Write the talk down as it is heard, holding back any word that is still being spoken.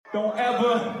Don't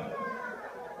ever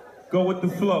go with the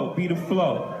flow. Be the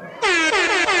flow.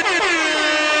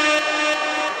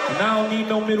 And I don't need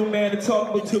no middleman to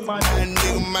talk to my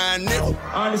nigga.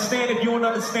 I understand if you don't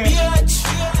understand.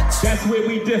 That's where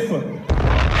we differ.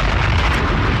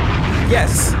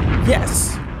 Yes.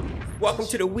 Welcome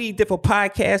to the We Differ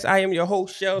podcast. I am your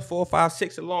host,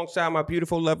 Shells456, alongside my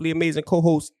beautiful, lovely, amazing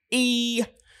co-host, E.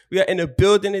 We are in the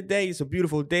building today. It's a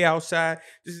beautiful day outside.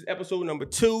 This is episode number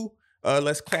 2.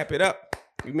 Let's clap it up.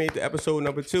 We made the episode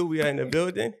number 2. We are in the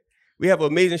building. We have an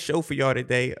amazing show for y'all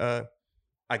today.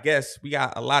 I guess we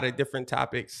got a lot of different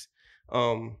topics.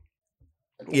 We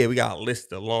got a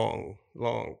list of long,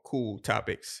 cool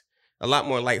topics. A lot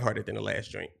more lighthearted than the last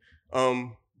joint.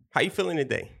 How you feeling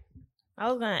today?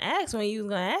 I was gonna ask when you was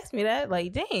gonna ask me that.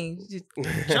 Like, dang, just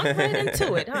jump right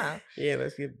into it, huh? Yeah,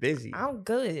 let's get busy. I'm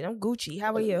good. I'm Gucci.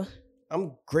 How are you?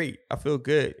 I'm great. I feel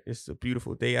good. It's a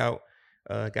beautiful day out.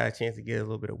 Got a chance to get a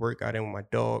little bit of workout in with my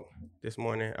dog this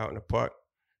morning out in the park.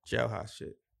 Jailhouse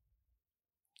shit.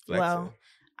 Flexing. Well,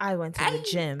 I went to the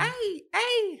gym.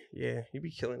 Yeah, you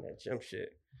be killing that gym shit.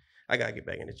 I gotta get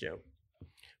back in the gym.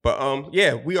 But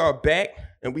we are back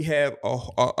and we have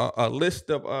a list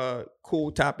of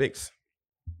cool topics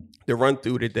to run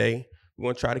through today. We're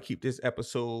gonna try to keep this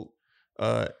episode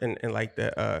and like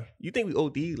that. You think we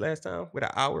OD'd last time with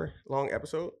an hour long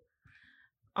episode?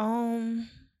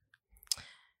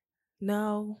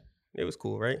 No. It was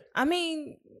cool, right? I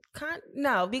mean,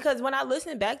 no, because when I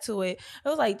listened back to it, it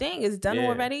was like, dang, it's done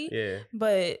already. Yeah.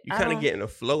 But you kind of get in the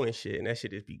flow and shit, and that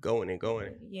shit just be going and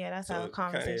going. Yeah, that's so how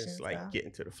conversations go. Like go.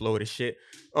 getting to the flow of the shit.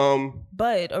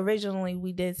 But originally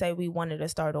we did say we wanted to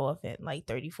start off at like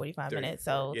 45 minutes.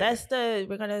 So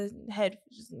we're gonna head,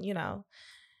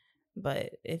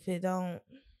 But if it don't,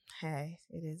 hey,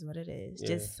 it is what it is. Yeah,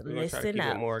 just we're listen try to keep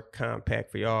up. It more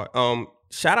compact for y'all.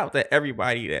 Shout out to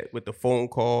everybody that with the phone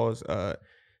calls,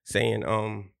 saying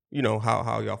how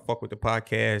y'all fuck with the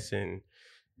podcast and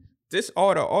this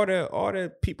all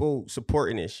the people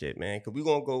supporting this shit, man. Because we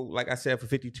gonna go, like I said, for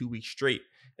 52 weeks straight.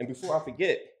 And before I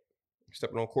forget,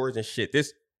 stepping on cords and shit,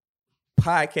 this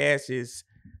podcast is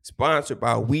sponsored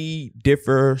by We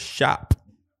Differ Shop.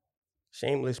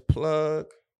 Shameless plug.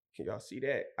 Can y'all see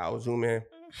that? I'll zoom in.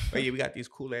 But yeah, we got these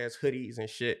cool ass hoodies and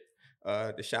shit.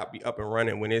 The shop be up and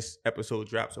running when this episode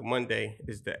drops on Monday.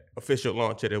 Is the official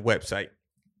launch of the website.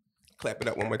 Clap it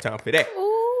up one more time for that.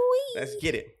 Ooh-wee. Let's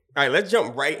get it. All right, let's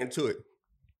jump right into it.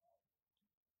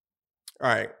 All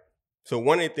right. So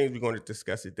one of the things we're going to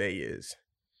discuss today is,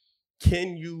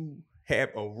 can you have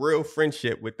a real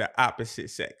friendship with the opposite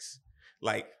sex?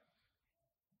 Like,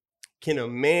 can a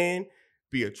man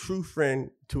be a true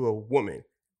friend to a woman?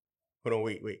 Hold on,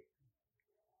 wait.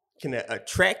 Can an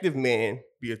attractive man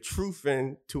be a true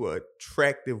friend to an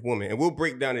attractive woman? And we'll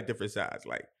break down the different sides.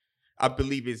 Like, I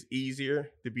believe it's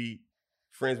easier to be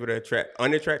friends with an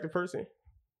unattractive person.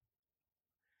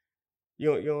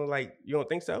 You don't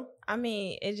think so? I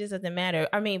mean, it just doesn't matter.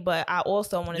 I mean, but I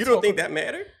also want to. You don't think that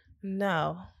matter?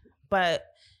 No, but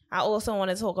I also want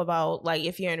to talk about, like,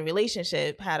 if you're in a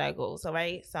relationship, how that goes. All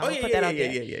right. So I'm gonna put that out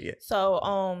there. Yeah.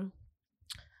 So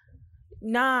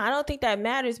nah, I don't think that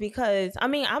matters because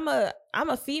I'm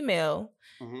a female,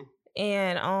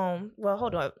 and well,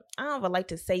 hold on, I don't even like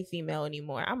to say female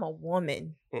anymore. I'm a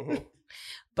woman,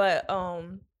 but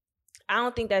I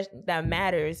don't think that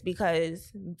matters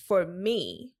because for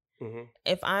me,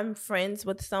 if I'm friends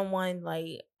with someone,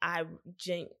 like I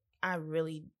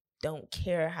really don't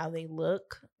care how they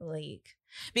look, like,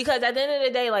 because at the end of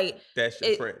the day, like, that's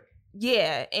your friend.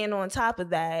 Yeah, and on top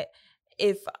of that,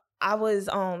 if I was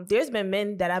there's been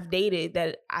men that I've dated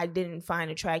that I didn't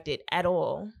find attractive at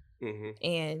all,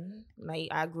 and like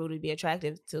I grew to be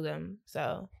attractive to them.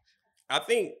 So I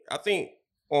think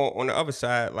on the other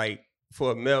side, like,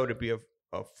 for a male to be a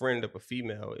friend of a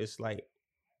female, it's like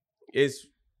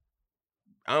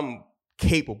I'm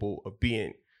capable of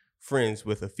being friends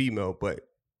with a female, but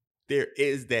there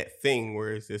is that thing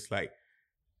where it's just like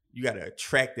you got an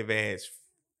attractive ass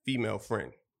female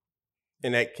friend,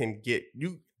 and that can get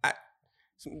you.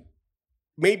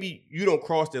 Maybe you don't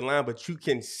cross the line, but you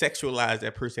can sexualize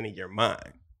that person in your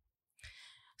mind.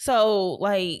 So,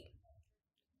 like,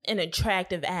 an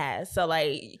attractive ass. So,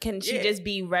 like, can she just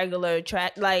be regular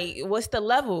like, what's the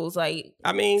levels? Like,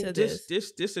 I mean,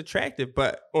 this attractive,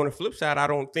 but on the flip side, I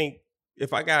don't think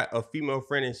if I got a female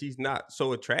friend and she's not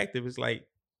so attractive, it's like,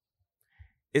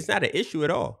 it's not an issue at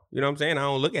all. You know what I'm saying? I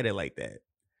don't look at it like that.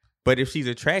 But if she's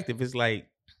attractive, it's like,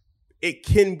 it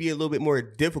can be a little bit more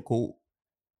difficult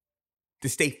to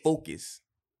stay focused,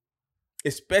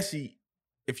 especially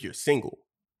if you're single.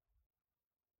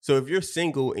 So if you're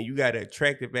single and you got an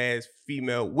attractive ass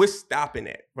female, what's stopping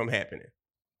that from happening?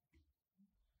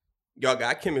 Y'all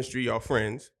got chemistry, y'all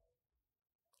friends.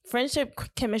 Friendship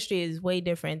chemistry is way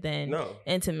different than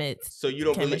intimate. So you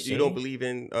don't believe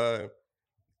in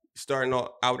starting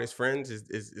out as friends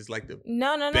is like the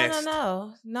best.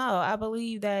 No. I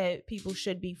believe that people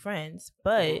should be friends,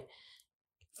 but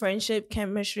friendship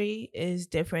chemistry is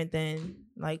different than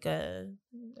like an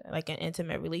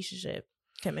intimate relationship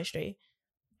chemistry.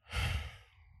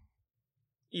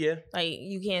 Yeah, like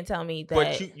you can't tell me that.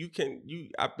 But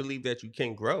I believe that you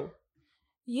can grow.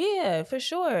 Yeah, for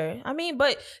sure. I mean,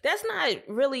 but that's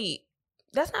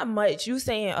not much. You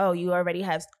saying, oh, you already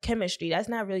have chemistry. That's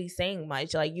not really saying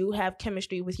much. Like, you have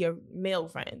chemistry with your male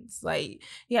friends. Like,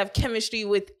 you have chemistry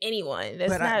with anyone.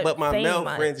 But my male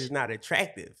friends is not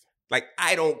attractive. Like,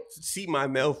 I don't see my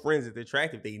male friends as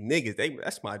attractive. They niggas.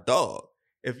 That's my dog.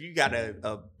 If you got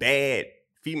a bad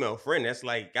female friend, that's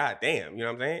like, goddamn, you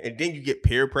know what I'm saying? And then you get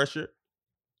peer pressure.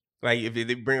 Like, if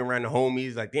they bring around the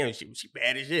homies, like, damn, she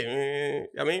bad as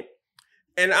shit. I mean,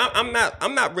 and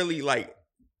I'm not really like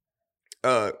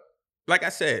I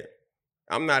said,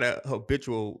 I'm not a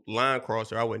habitual line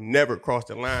crosser. I would never cross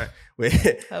the line with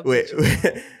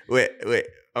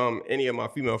any of my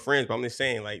female friends. But I'm just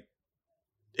saying, like,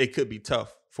 it could be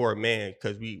tough for a man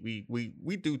because we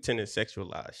do tend to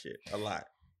sexualize shit a lot.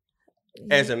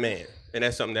 As a man, and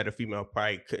that's something that a female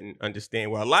probably couldn't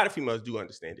understand. Well, a lot of females do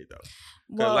understand it though,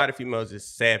 because a lot of females is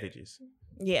savages.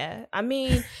 Yeah, I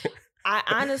mean, I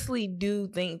honestly do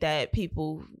think that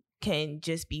people can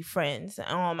just be friends.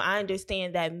 I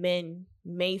understand that men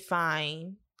may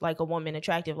find like a woman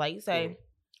attractive. Like, say,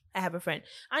 I have a friend.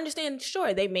 I understand,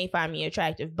 sure, they may find me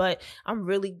attractive, but I'm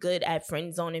really good at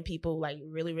friend zoning people. Like,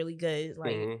 really, really good.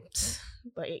 Like,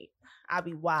 like. I'll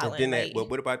be wild. And then but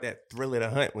what about that thrill of the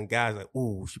hunt when guys like,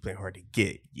 ooh, she playing hard to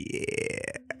get? Yeah.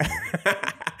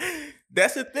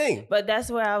 That's the thing. But that's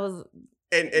where I was.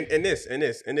 And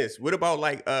this. What about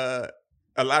like a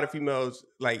lot of females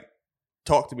like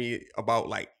talk to me about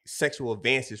like sexual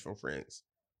advances from friends?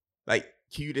 Like,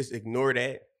 can you just ignore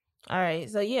that? All right.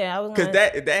 So yeah, I was because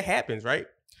that happens, right?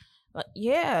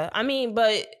 Yeah. I mean,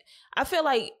 but I feel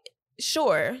like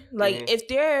sure, like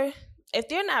if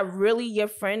they're not really your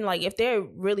friend, like if they're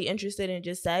really interested in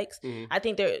just sex, I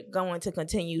think they're going to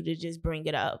continue to just bring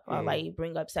it up or like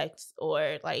bring up sex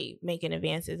or like making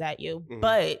advances at you.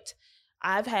 But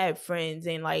I've had friends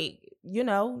and like, you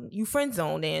know, you friend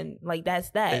zone and like that's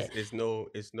that. It's no.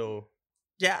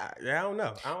 Yeah, I don't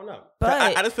know.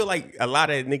 But I just feel like a lot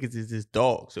of niggas is just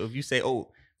dogs. So if you say,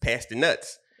 oh, pass the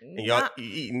nuts and y'all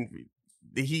eating.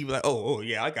 He like, oh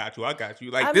yeah, I got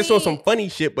you. Like, this was some funny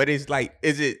shit, but it's like,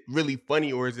 is it really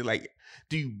funny or is it like,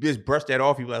 do you just brush that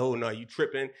off? You like, oh no, you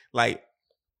tripping? Like,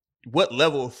 what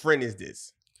level of friend is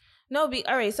this? No,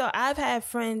 all right. So I've had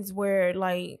friends where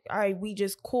like, all right, we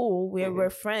just cool, we're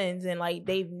friends, and like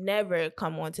they've never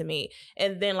come on to me,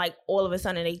 and then like all of a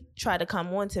sudden they try to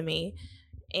come on to me.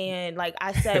 And like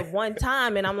I said one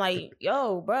time, and I'm like,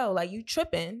 yo, bro, like you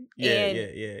tripping.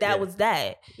 That was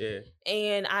that. Yeah.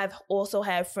 And I've also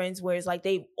had friends where it's like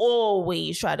they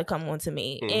always try to come on to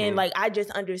me. And like I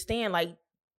just understand, like,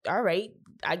 all right,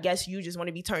 I guess you just want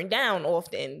to be turned down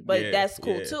often, but that's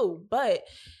cool too. But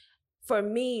for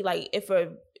me, like if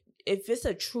it's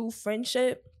a true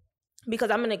friendship,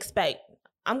 because I'm going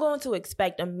to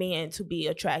expect a man to be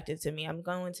attractive to me. I'm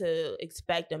going to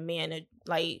expect a man to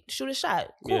like shoot a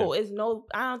shot. Cool. Yeah.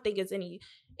 I don't think it's any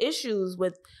issues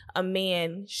with a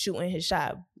man shooting his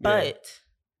shot. But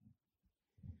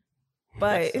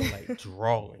that sunlight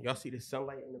drawing. Y'all see the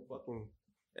sunlight in the fucking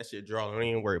that shit drawing. Don't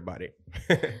even worry about it.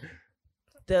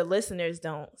 The listeners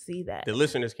don't see that. The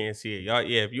listeners can't see it. Y'all,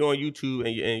 yeah, if you're on YouTube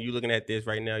and you're looking at this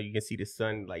right now, you can see the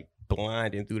sun like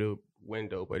blinding through the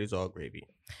window, but it's all gravy.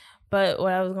 But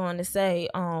what I was going to say,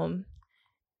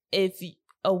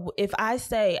 if I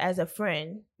say as a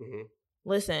friend,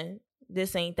 listen,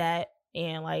 this ain't that,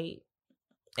 and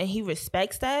he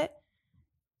respects that,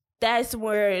 that's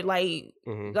where like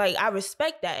I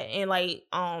respect that, and like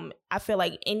I feel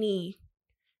like any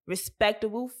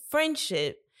respectable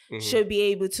friendship should be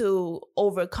able to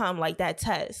overcome like that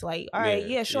test. Like, all right,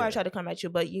 I try to come at you,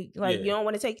 but you you don't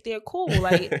want to take it there, cool.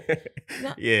 Like,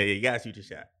 no. Yeah, you gotta shoot your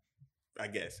shot, I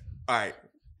guess. All right,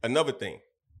 another thing.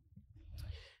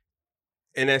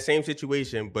 In that same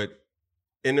situation, but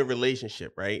in a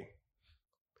relationship, right?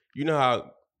 You know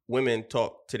how women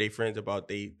talk to their friends about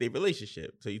their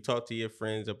relationship. So you talk to your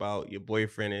friends about your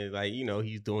boyfriend and like, you know,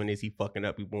 he's doing this, he fucking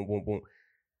up, he boom, boom, boom.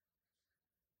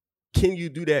 Can you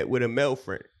do that with a male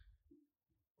friend?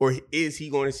 Or is he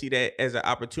going to see that as an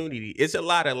opportunity? It's a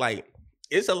lot of like,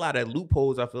 it's a lot of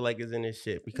loopholes I feel like is in this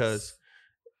shit because,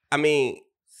 I mean,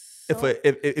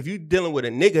 if you dealing with a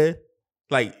nigga,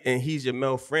 like, and he's your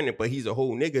male friend, but he's a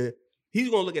whole nigga, he's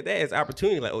gonna look at that as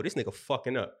opportunity, like, oh, this nigga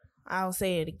fucking up. I'll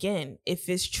say it again. If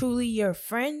it's truly your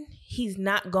friend, he's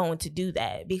not going to do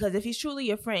that. Because if he's truly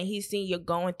your friend, he's seen you're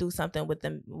going through something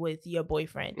with your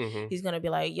boyfriend. Mm-hmm. He's going to be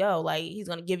like, yo, like, he's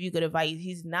going to give you good advice.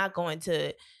 He's not going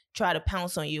to try to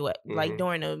pounce on you like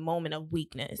during a moment of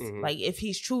weakness. Mm-hmm. Like, if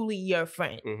he's truly your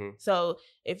friend. Mm-hmm. So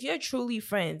if you're truly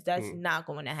friends, that's not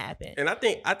going to happen. And I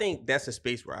think that's a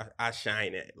space where I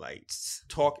shine at. Like,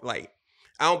 talk, like,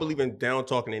 I don't believe in down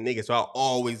talking to niggas, so I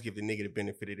always give the nigga the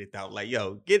benefit of the doubt. Like,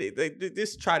 yo, get it. Like,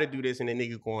 just try to do this, and the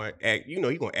nigga going to act, he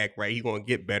going to act right. He going to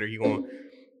get better.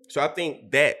 So I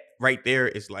think that right there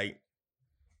is like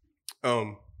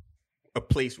a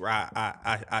place where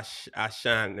I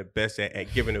shine the best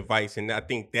at giving advice, and I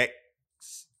think that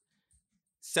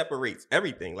separates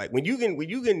everything. Like, when you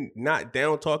can not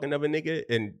down talk another nigga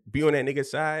and be on that nigga's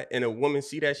side, and a woman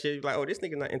see that shit, like, oh, this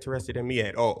nigga not interested in me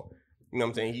at all. You know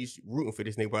what I'm saying? He's rooting for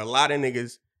this nigga. But a lot of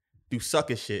niggas do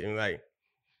sucker shit and like,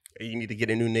 hey, you need to get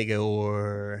a new nigga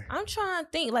or... I'm trying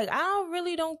to think. Like, I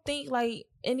really don't think like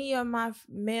any of my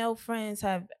male friends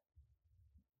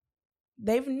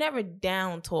they've never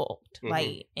down talked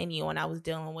like anyone I was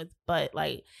dealing with. But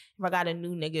like, if I got a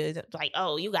new nigga, it's like,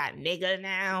 oh, you got nigga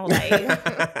now?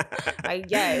 Like, like,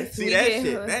 yes. See,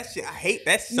 that shit, I hate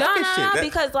that sucker shit. No,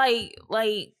 because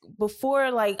like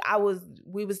before, like,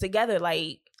 we was together,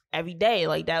 like, every day,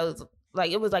 like, that was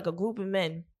like, it was like a group of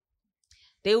men.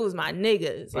 They was my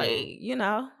niggas, like, you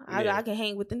know, I can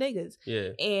hang with the niggas. Yeah.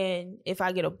 And if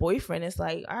I get a boyfriend, it's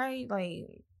like, all right,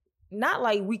 like, not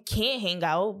like we can't hang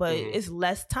out, but it's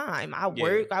less time. I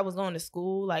work. I was going to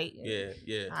school, like, I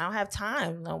don't have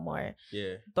time no more.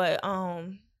 Yeah. But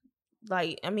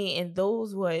like, I mean, and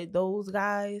those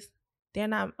guys,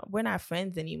 we're not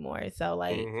friends anymore. So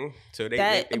like, so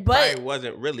they probably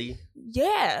wasn't really.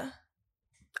 Yeah.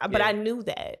 But I knew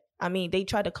that. I mean, they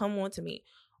tried to come on to me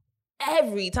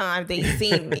every time they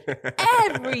seen me.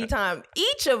 Every time.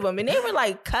 Each of them. And they were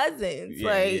like cousins.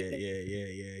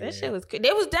 That shit was crazy.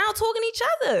 They was down talking to each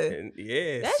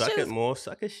other. And more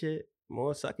sucker shit.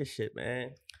 More sucker shit,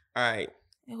 man. All right.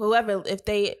 Whoever,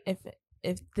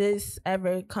 if this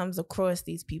ever comes across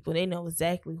these people, they know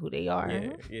exactly who they are.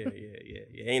 Yeah.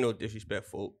 Ain't no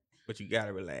disrespectful, but you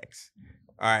gotta relax.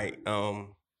 All right.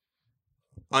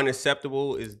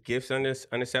 Unacceptable is gifts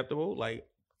unacceptable? Like,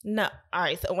 no. All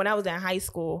right. So when I was in high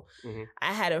school,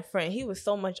 I had a friend. He was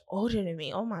so much older than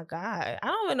me. Oh my God. I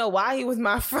don't even know why he was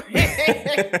my friend.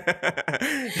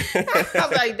 I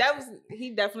was like,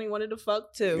 he definitely wanted to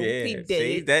fuck too. Yeah, he did.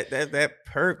 See, that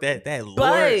Lord.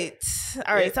 But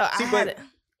all right, so I had it.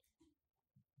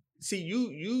 See,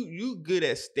 you good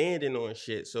at standing on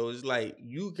shit. So it's like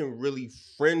you can really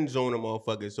friend zone a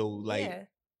motherfucker. So like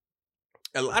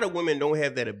a lot of women don't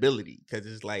have that ability because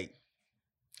it's like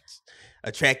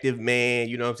attractive man,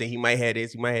 you know what I'm saying? He might have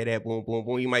this, he might have that, boom, boom,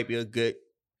 boom. He might be a good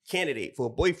candidate for a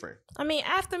boyfriend. I mean,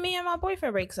 after me and my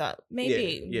boyfriend breaks up,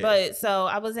 maybe. Yeah. But so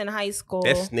I was in high school.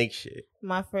 That's snake shit.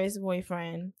 My first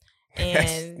boyfriend.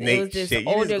 And it was this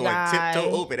older guy.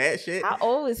 Tiptoe over that shit. How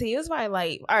old was he? It was probably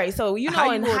like, all right, so you know,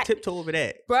 how you gonna tiptoe over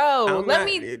that, bro? Let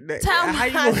me tell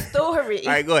my story.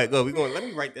 All right, go ahead, go. Let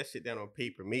me write that shit down on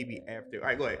paper. Maybe after. All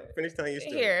right, go ahead. Finish telling your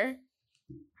story. Here,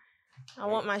 I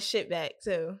want my shit back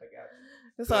too.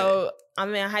 So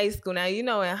I'm in high school now. You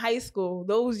know, in high school,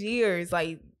 those years,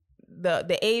 like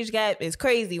the age gap is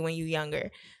crazy when you're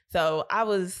younger. So I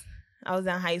was in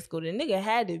high school. The nigga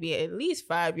had to be at least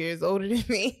 5 years older than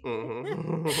me.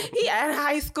 He at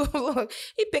high school.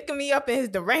 He picking me up in his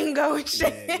Durango and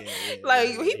shit.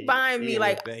 He buying me,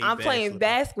 like, I'm playing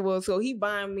basketball, so he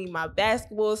buying me my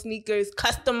basketball sneakers,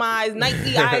 customized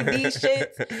Nike ID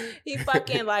shit. He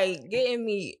fucking, like, getting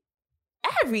me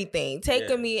everything,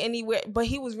 taking me anywhere. But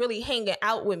he was really hanging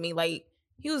out with me. Like,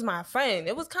 he was my friend.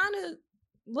 It was kind of,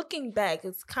 looking back,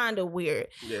 it's kind of weird.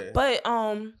 Yeah. But,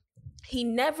 he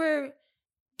never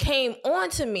came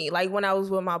on to me like when I was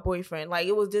with my boyfriend. Like,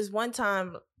 it was this one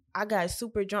time I got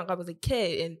super drunk. I was a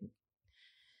kid and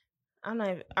I'm not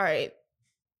even, all right,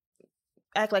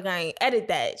 act like I ain't edit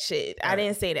that shit. I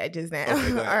didn't say that just now.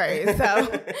 Okay, all right.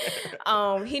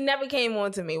 So he never came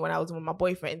on to me when I was with my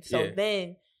boyfriend. So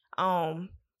then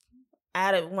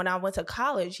when I went to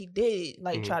college, he did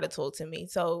try to talk to me.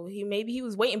 So maybe he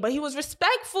was waiting, but he was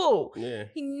respectful. Yeah.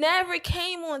 He never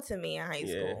came on to me in high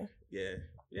school.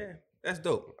 Yeah. That's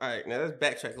dope. All right, now let's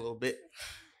backtrack a little bit.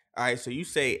 All right, so you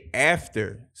say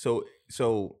after. So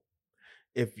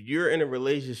if you're in a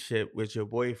relationship with your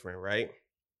boyfriend, right?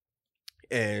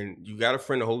 and you got a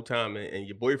friend the whole time, and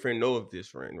your boyfriend know of this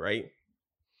friend, right?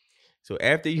 So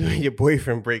after you and your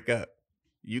boyfriend break up,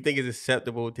 you think it's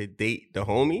acceptable to date the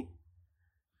homie?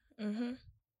 Mm-hmm.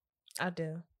 I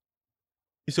do.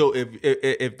 So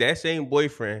if that same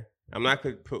boyfriend, I'm not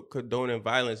condoning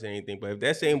violence or anything, but if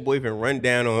that same boyfriend run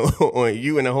down on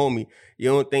you and the homie, you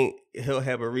don't think he'll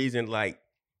have a reason like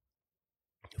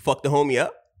fuck the homie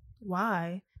up?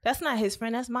 Why? That's not his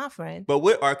friend. That's my friend. But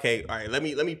what? Okay, all right. Let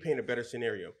me paint a better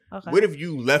scenario. Okay. What if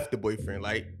you left the boyfriend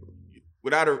like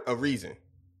without a reason?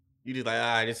 You just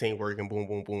like this ain't working. Boom,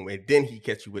 boom, boom, and then he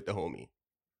catch you with the homie.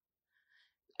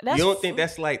 You don't think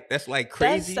that's like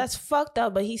crazy? That's fucked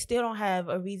up. But he still don't have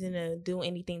a reason to do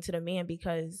anything to the man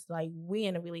because like we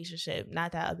in a relationship,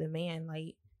 not that other man.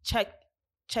 Like check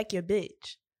your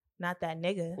bitch. Not that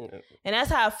nigga. Mm-hmm. And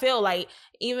that's how I feel. Like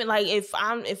even like if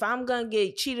I'm gonna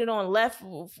get cheated on left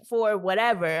for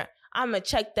whatever, I'm gonna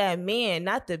check that man,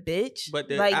 not the bitch. But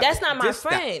that's not my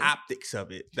friend. The optics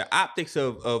of it, the optics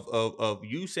of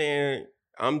you saying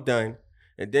I'm done,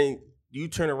 and then you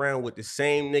turn around with the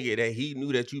same nigga that he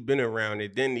knew that you've been around,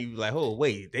 and then you like, oh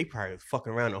wait, they probably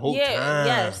fucking around the whole time.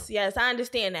 Yes, I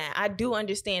understand that. I do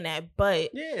understand that, but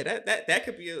yeah, that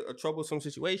could be a troublesome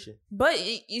situation. But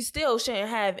you still shouldn't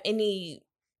have any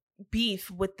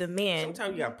beef with the man.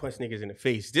 Sometimes you gotta punch niggas in the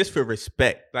face just for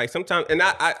respect. Like sometimes, and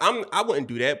I wouldn't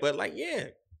do that, but like yeah,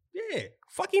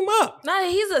 fuck him up. Nah,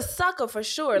 he's a sucker for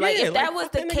sure. Like if that was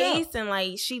the case and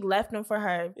like she left him for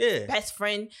her best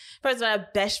friend, first of all,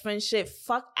 best friend shit,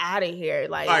 fuck out of here.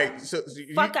 Like, all right, so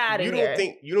fuck out of here.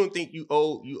 You don't think you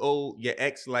owe your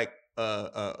ex like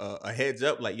a heads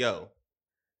up? Like, yo,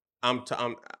 I'm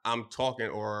talking,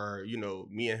 or you know,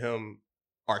 me and him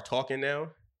are talking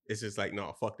now. It's just like,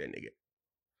 no, fuck that nigga.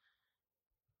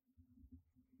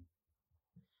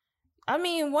 I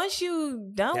mean, once you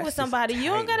done with somebody, you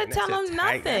don't gotta tell them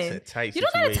nothing. You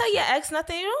don't gotta tell your ex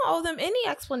nothing. You don't owe them any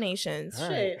explanations.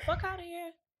 Shit, fuck out of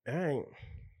here.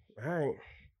 All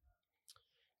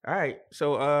right.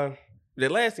 So, the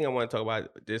last thing I want to talk about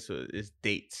is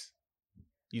dates.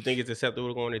 You think it's acceptable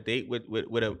to go on a date with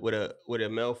a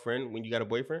male friend when you got a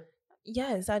boyfriend?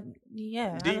 Yes, Do you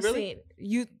really?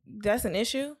 That's an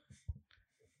issue.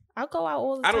 I go out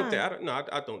all the time.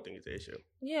 I don't think it's an issue.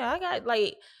 Yeah, I got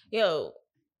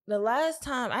the last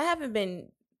time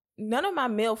none of my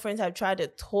male friends have tried to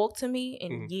talk to me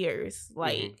in years.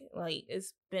 Like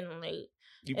it's been like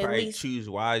you probably choose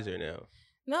wiser now.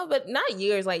 No, but not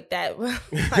years like that.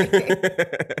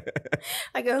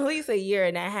 like at least a year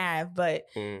and a half. But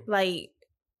like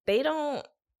they don't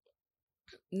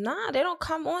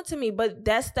come on to me. But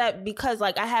that's that because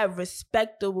like I have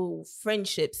respectable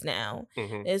friendships now.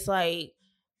 It's like,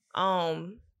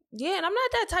 yeah, and I'm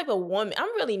not that type of woman.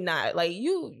 I'm really not. Like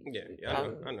you. Yeah, I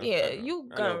know. Yeah, you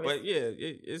gonna. But yeah,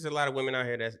 it's a lot of women out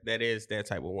here that is that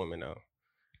type of woman though.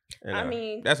 And, I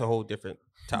mean, that's a whole different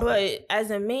topic. But as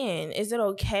a man, is it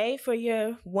okay for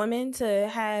your woman to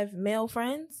have male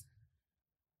friends?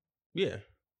 Yeah,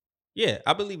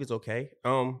 I believe it's okay.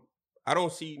 I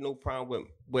don't see no problem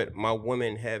with my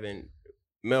woman having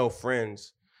male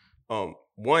friends.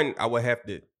 One, I would have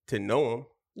to know them.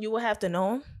 You would have to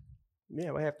know them? Yeah,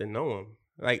 I would have to know them.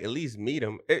 Like, at least meet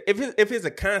them. If it's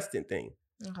a constant thing.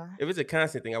 Okay. If it's a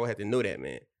constant thing, I would have to know that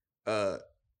man.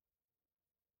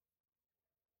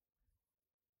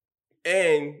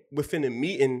 And within the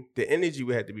meeting, the energy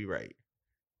would have to be right.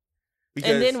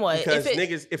 Because, and then what? Because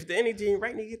if the energy ain't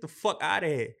right, nigga, get the fuck out of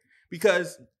here.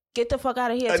 Because get the fuck out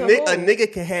of here. A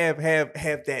nigga can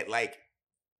have that, like,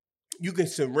 you can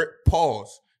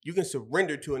You can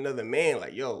surrender to another man,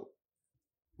 like, yo,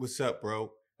 what's up,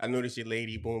 bro? I know this your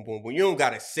lady, boom, boom, boom. You don't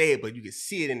gotta say it, but you can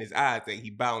see it in his eyes that he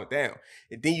bowing down.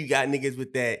 And then you got niggas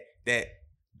with that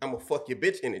I'ma fuck your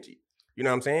bitch energy. You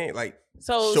know what I'm saying? Like,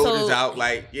 shoulders out,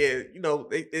 like, yeah, you know,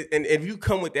 and if you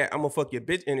come with that I'ma fuck your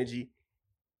bitch energy,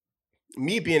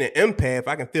 me being an empath,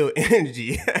 I can feel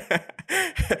energy.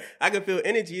 I can feel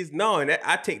energy is knowing that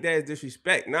I take that as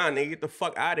disrespect. Nah, nigga, get the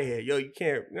fuck out of here. Yo, you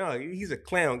can't. No, he's a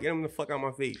clown. Get him the fuck out of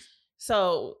my face.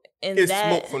 So it's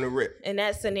smoke from the rip. In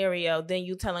that scenario, then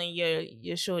you telling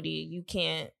your shorty you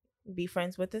can't be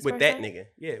friends with this person? That nigga.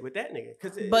 Yeah, with that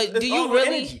nigga. But do you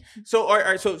really? Energy. So all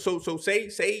right. So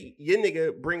say your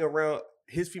nigga bring around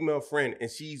his female friend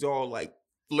and she's all like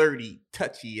flirty,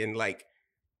 touchy, and like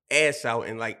ass out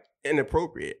and like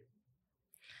inappropriate.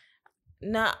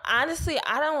 Nah, honestly,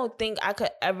 I don't think I could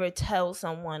ever tell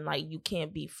someone like you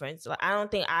can't be friends. Like I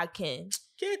don't think I can.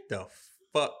 Get the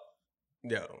fuck,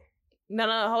 yo. No,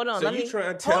 hold on. So you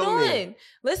trying to tell me?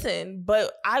 Listen,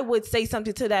 but I would say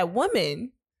something to that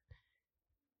woman.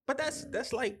 But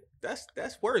that's like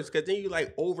that's worse because then you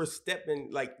like overstepping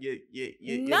like your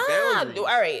nah, boundaries. All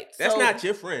right, that's not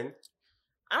your friend.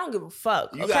 I don't give a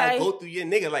fuck. You gotta go through your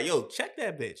nigga like, yo, check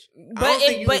that bitch. But I don't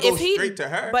think you can go he straight to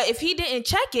her. But if he didn't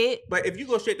check it, but if you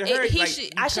go straight to her,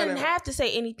 I shouldn't have to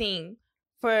say anything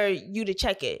for you to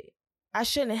check it. I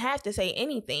shouldn't have to say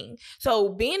anything. So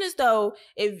being as though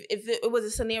if it was a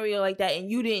scenario like that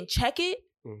and you didn't check it,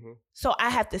 so I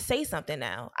have to say something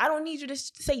now. I don't need you to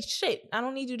say shit. I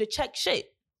don't need you to check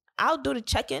shit. I'll do the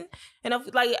checking, and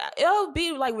if, like it'll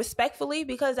be like respectfully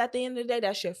because at the end of the day,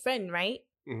 that's your friend, right?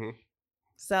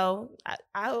 So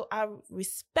I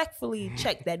respectfully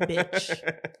check that bitch.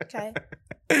 Okay.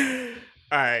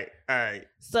 All right.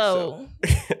 So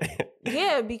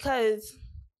yeah, because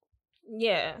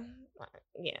yeah.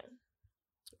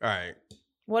 All right.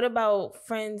 What about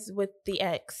friends with the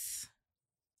ex?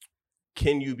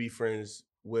 Can you be friends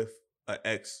with an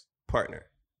ex partner?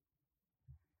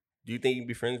 Do you think you can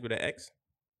be friends with an ex?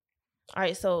 All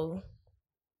right, so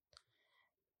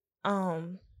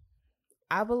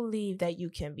I believe that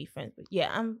you can be friends with.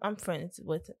 Yeah, I'm friends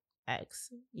with ex.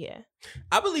 Yeah.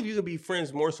 I believe you can be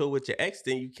friends more so with your ex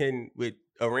than you can with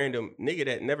a random nigga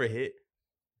that never hit.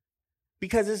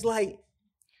 Because it's like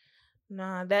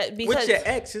because with your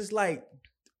ex, it's like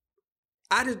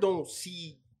I just don't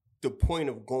see the point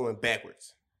of going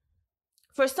backwards.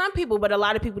 For some people, but a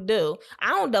lot of people do. I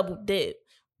don't double dip,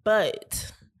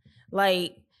 but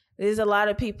like there's a lot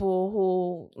of people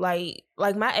who like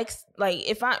my ex. Like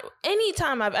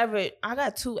anytime I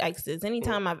got 2 exes.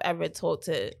 Anytime I've ever talked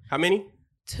to how many?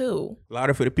 2.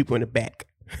 Louder for the people in the back.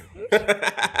 All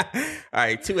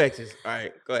right, 2 exes. All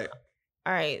right, go ahead.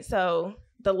 All right, so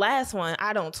the last one,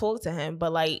 I don't talk to him,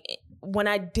 but like when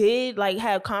I did like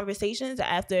have conversations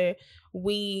after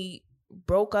we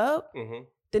broke up,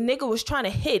 the nigga was trying to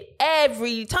hit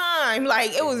every time.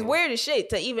 Like it was weird as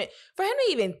shit for him to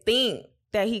even think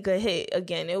that he could hit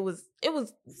again. It was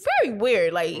very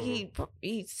weird. Like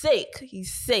he's sick.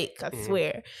 He's sick, I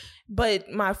swear. But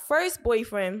my first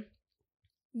boyfriend,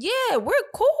 yeah, we're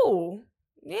cool.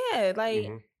 Yeah, like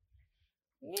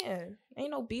yeah,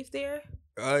 ain't no beef there.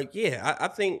 Yeah, I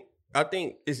think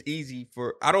it's easy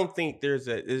for. I don't think there's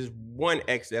one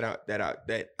ex that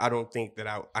I don't think that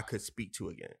I could speak to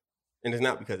again, and it's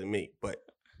not because of me, but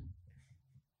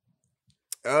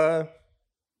I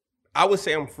would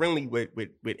say I'm friendly with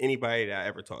anybody that I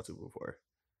ever talked to before.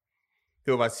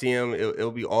 So if I see him, it'll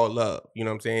be all love. You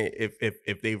know what I'm saying?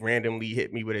 If they randomly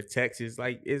hit me with a text, it's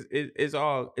like it's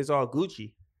all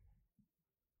Gucci,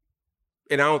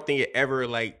 and I don't think it ever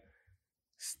like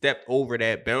stepped over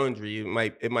that boundary. It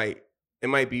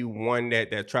might be one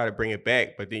that try to bring it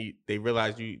back, but then they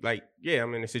realize you like, yeah,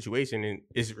 I'm in a situation and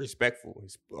it's respectful.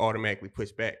 It's automatically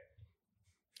pushed back.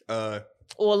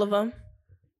 All of them.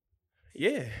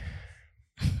 Yeah.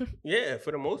 Yeah,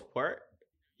 for the most part.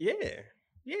 Yeah.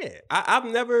 I've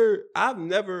never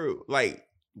like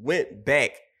went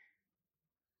back.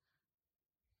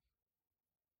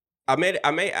 I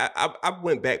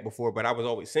went back before, but I was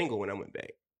always single when I went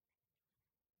back.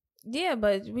 Yeah,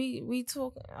 but we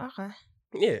talk. Okay.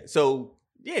 Yeah, so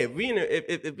yeah, if being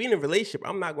in a relationship,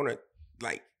 I'm not gonna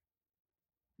like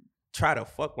try to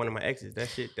fuck one of my exes.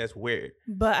 That's weird.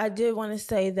 But I did want to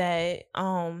say that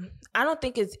I don't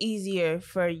think it's easier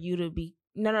for you to be.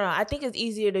 No. I think it's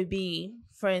easier to be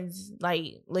friends,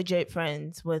 like legit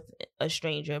friends with a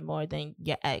stranger more than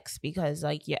your ex, because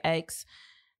like your ex,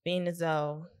 being as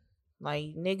though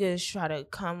like niggas try to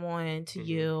come on to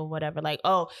you or whatever. Like,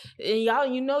 oh, and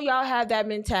y'all have that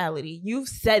mentality. You've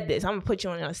said this. I'm gonna put you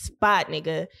on a spot,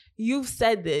 nigga. You've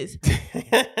said this.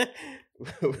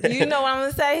 You know what I'm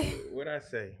gonna say? What'd I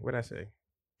say?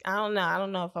 I don't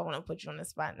know if I want to put you on the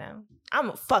spot now.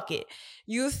 Fuck it.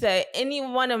 You said any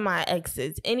one of my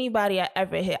exes, anybody I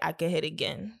ever hit, I could hit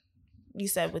again. You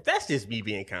said with that's just me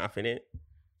being confident.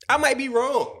 I might be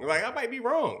wrong. Like I might be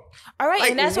wrong. All right,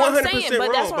 like, and that's what I'm saying.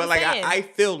 But that's what I'm saying. I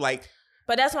feel like.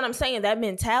 But that's what I'm saying. That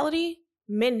mentality,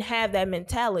 men have that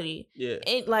mentality. Yeah.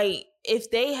 And like if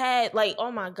they had like,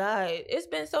 oh my God, it's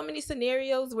been so many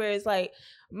scenarios where it's like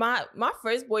my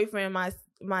first boyfriend, my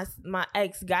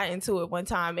ex got into it one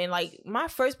time, and like my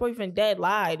first boyfriend dead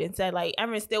lied and said like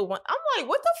Erin still want. I'm like,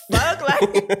 what the fuck?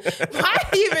 Like, why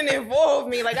even involve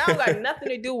me? Like I don't got nothing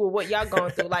to do with what y'all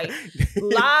going through. Like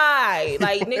lie,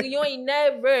 like nigga, you ain't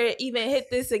never even hit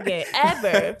this again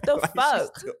ever. The like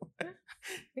fuck.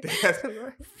 That's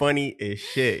funny as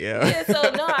shit, yo. Yeah,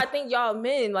 so no, I think y'all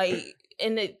men like,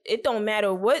 and it don't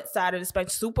matter what side of the spectrum,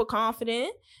 super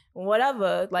confident.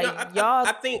 Whatever, like no, y'all.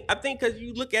 I think because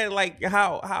you look at it like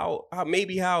how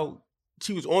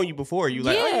she was on you before. You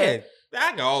like, oh yeah,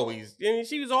 I can always. And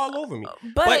she was all over me.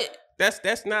 But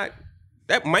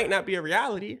that might not be a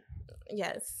reality.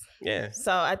 Yes. Yeah.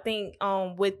 So I think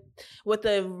with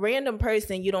a random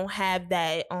person, you don't have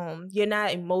that you're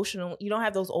not emotional. You don't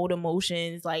have those old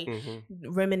emotions like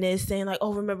reminiscing, like,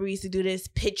 oh, remember we used to do this,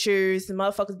 pictures, and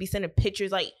motherfuckers be sending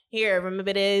pictures like, here,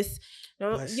 remember this.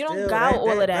 You don't got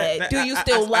all of that. Do you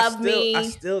still love me? I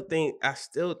still think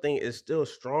it's still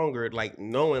stronger, like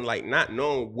knowing, like not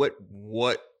knowing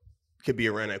what could be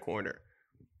around that corner.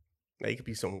 Like it could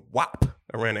be some WAP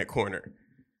around that corner.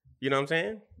 You know what I'm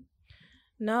saying?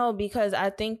 No, because I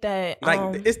think that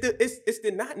like it's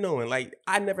the not knowing. Like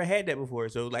I never had that before.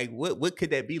 So like what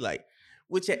could that be like?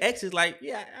 With your ex is like,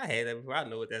 yeah, I had that before. I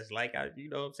know what that's like.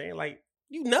 You know what I'm saying? Like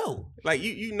like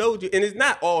you know, and it's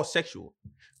not all sexual.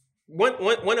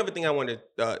 One other thing I want to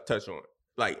touch on,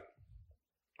 like,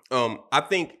 I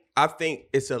think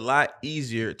it's a lot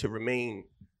easier to remain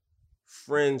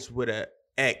friends with an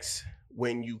ex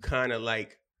when you kind of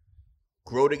like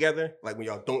grow together, like when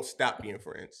y'all don't stop being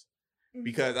friends.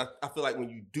 Because I feel like when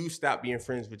you do stop being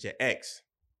friends with your ex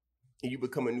and you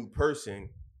become a new person,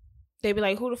 they be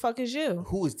like, who the fuck is you?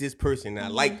 Who is this person? I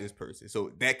like this person.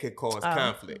 So that could cause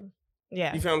conflict.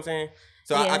 Yeah. You feel what I'm saying?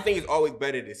 So I think it's always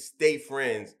better to stay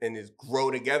friends and just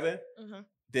grow together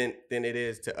than it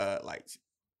is to like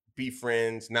be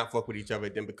friends, not fuck with each other,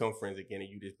 then become friends again, and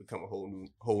you just become a whole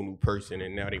new person,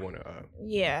 and now they want to.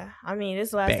 Yeah, I mean, this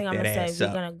is the last thing I'm gonna say.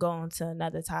 We're gonna go on to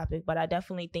another topic, but I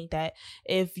definitely think that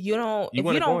if you don't, you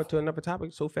want to go into another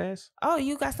topic so fast? Oh,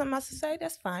 you got something else to say?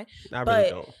 That's fine. I really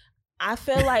don't. I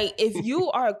feel like if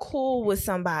you are cool with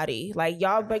somebody, like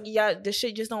y'all the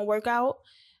shit just don't work out,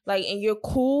 like, and you're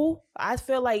cool, I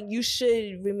feel like you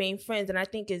should remain friends. And I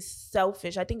think it's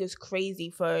selfish. I think it's crazy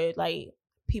for like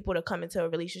people to come into a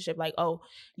relationship like, oh,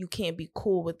 you can't be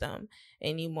cool with them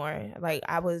anymore. Like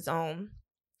I was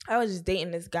just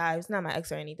dating this guy. It's not my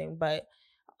ex or anything, but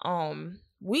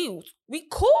we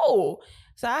cool.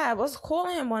 So I was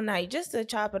calling him one night just to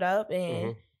chop it up,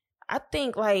 and I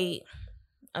think like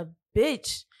a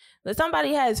bitch.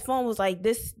 Somebody had his phone, was like,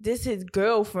 this his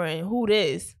girlfriend. Who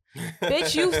this?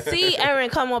 Bitch, you see Aaron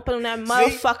come up on that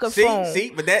motherfucker phone.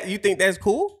 See, but that, you think that's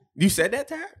cool? You said that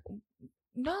to her?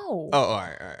 No. Oh, all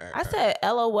right. I said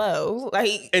LOL.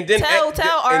 Like, and then tell RL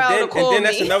to call me. And then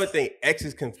that's another thing.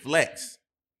 Exes can flex.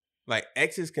 Like,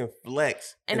 exes can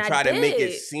flex and try to make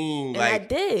it seem like, I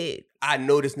did. I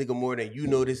know this nigga more than you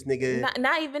know this nigga.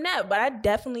 Not even that, but I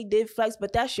definitely did flex.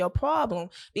 But that's your problem.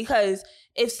 Because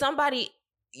if somebody,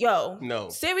 no,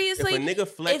 seriously, if a nigga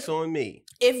flex on me,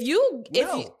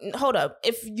 hold up,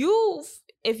 if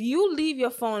you leave your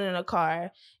phone in a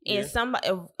car and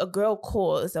a girl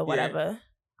calls or whatever,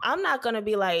 I'm not gonna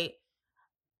be like,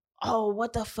 oh,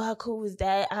 what the fuck? Who is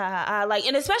that? Like,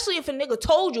 and especially if a nigga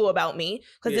told you about me,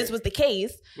 because this was the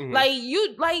case. Like,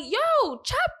 you, like, yo,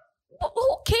 chop.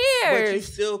 Who cares? But you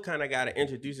still kind of gotta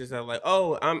introduce yourself, like,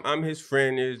 oh, I'm his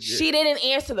friend. She didn't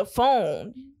answer the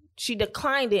phone. She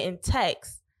declined it in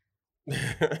text.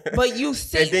 But you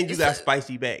see, and then you got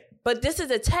spicy back. But this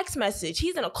is a text message.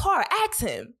 He's in a car. Ask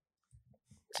him.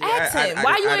 Ask him.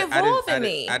 Why are you involving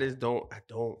me? I don't.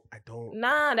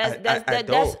 Nah, that's.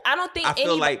 I don't think. I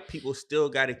feel like people still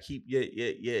got to keep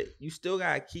you still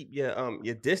got to keep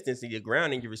your distance and your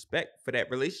ground and your respect for that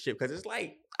relationship, because it's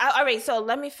like. All right, so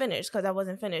let me finish, because I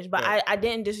wasn't finished. But I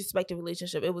didn't disrespect the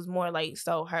relationship. It was more like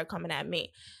her coming at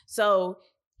me. So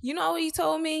you know what he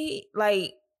told me?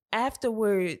 Like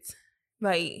afterwards.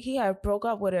 Like, he had broke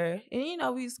up with her,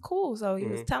 and, we was cool, so he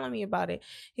was telling me about it.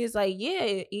 He was like,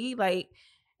 yeah, like,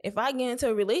 if I get into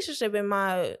a relationship and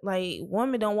my, like,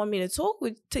 woman don't want me to talk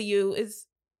to you,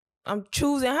 I'm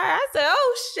choosing her. I said,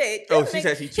 oh, shit. Oh, she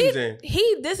said she's choosing.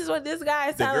 This is what this guy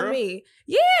is telling me.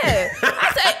 Yeah.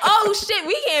 I said, oh, shit,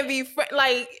 we can't be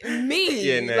like me.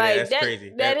 Yeah, no, like, that's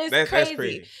crazy. That's crazy. That's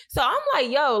crazy. So I'm like,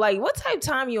 yo, like, what type of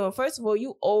time you in? First of all,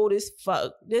 you old as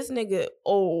fuck. This nigga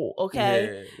old,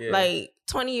 okay? Yeah. Like,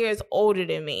 20 years older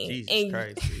than me. Jesus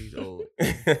Christ, he's old.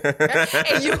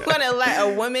 And you gonna let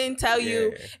a woman tell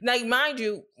you, like, mind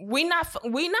you, we not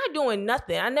doing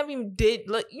nothing. I never even did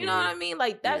look, you know what I mean?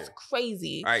 Like, that's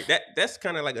crazy. All right, that's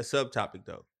kind of like a subtopic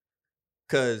though.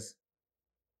 Cause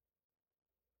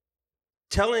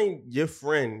telling your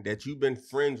friend that you've been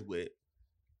friends with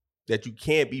that you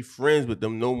can't be friends with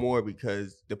them no more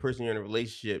because the person you're in a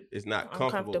relationship is not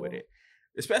comfortable with it.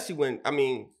 Especially when, I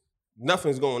mean,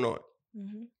 nothing's going on.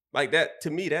 Like that, to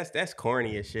me, that's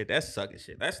corny as shit. That's sucker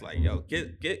shit. That's like, yo,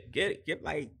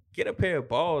 get a pair of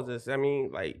balls. I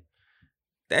mean, like,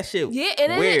 that shit. Yeah,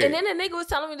 and then the nigga was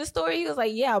telling me the story. He was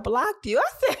like, yeah, I blocked you. I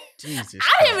said, Jesus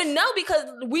I didn't even know, because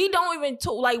we don't even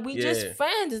talk, like, we just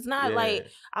friends. It's not like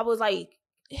I was like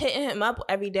hitting him up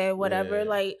every day or whatever. Yeah.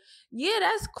 Like, yeah,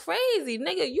 that's crazy,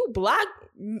 nigga. You block.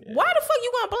 Why the fuck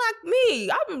you gonna block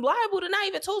me? I'm liable to not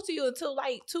even talk to you until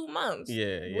like 2 months.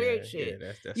 Yeah, weird shit.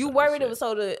 Yeah, that's you worried about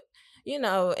so the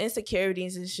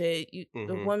insecurities and shit.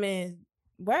 The woman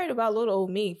worried about little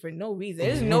old me for no reason.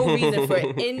 There's no reason for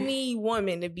any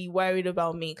woman to be worried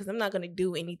about me because I'm not gonna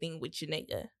do anything with your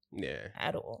nigga. Yeah,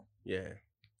 at all. Yeah.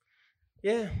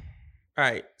 All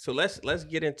right, so let's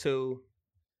get into.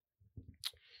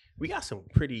 We got some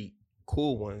pretty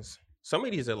cool ones. Some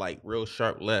of these are like real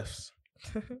sharp lefts.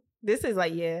 This is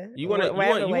like You wanna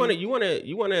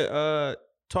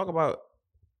talk about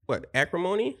what,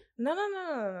 acrimony? No.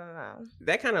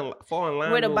 That kind of fall in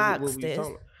line with the with box what we is.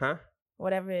 talking, huh?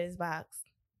 Whatever is box.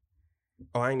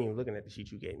 Oh, I ain't even looking at the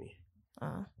sheet you gave me. Oh.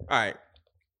 All right.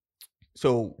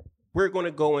 So we're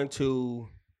gonna go into.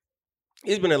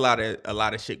 There's been a lot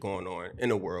of shit going on in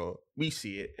the world. We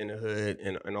see it in the hood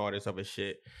and all this other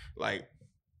shit. Like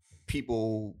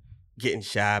people getting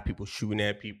shot, people shooting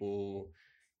at people,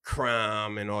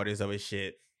 crime and all this other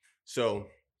shit. So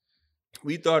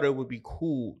we thought it would be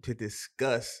cool to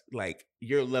discuss like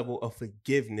your level of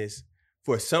forgiveness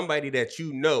for somebody that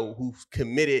you know who's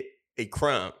committed a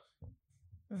crime.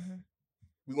 Mm-hmm.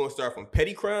 We're gonna start from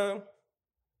petty crime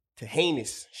to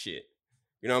heinous shit.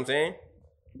 You know what I'm saying?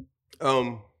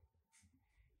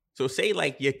 So say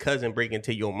like your cousin break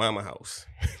into your mama house.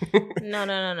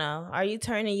 No. Are you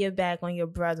turning your back on your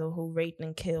brother who raped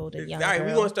and killed a young girl? All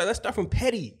right, let's start from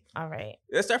petty. All right.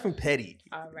 Let's start from petty.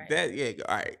 All right.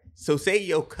 All right. So say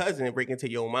your cousin break into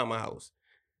your mama house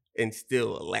and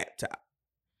steal a laptop.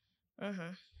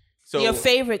 Mm-hmm. So your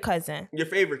favorite cousin,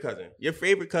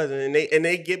 and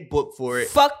they get booked for it.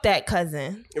 Fuck that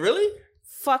cousin. Really?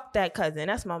 Fuck that cousin.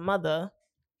 That's my mother.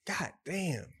 God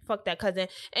damn. Fuck that cousin.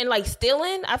 And like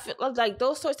stealing, I feel like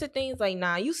those sorts of things. Like,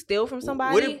 nah, you steal from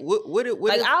somebody.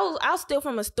 I'll steal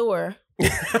from a store.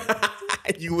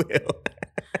 You will.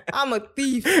 I'm a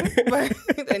thief, but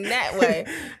in that way,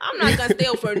 I'm not gonna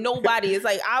steal from nobody. It's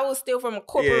like I will steal from a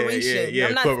corporation.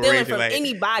 I'm not stealing from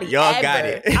anybody. Y'all ever. got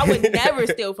it. I would never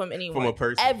steal from anyone. From a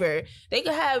person. Ever. They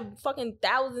could have fucking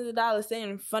thousands of dollars sitting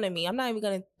in front of me. I'm not even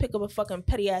gonna pick up a fucking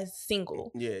petty ass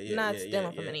single. I'm not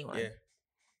stealing from anyone.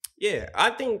 Yeah, I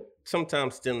think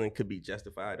sometimes stealing could be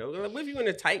justified though. Like, what if you in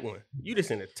a tight one? You just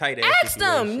in a tight ass Ask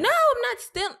them. No, I'm not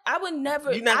stealing. I would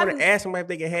never. You're not gonna ask somebody if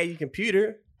they can have your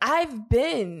computer. I've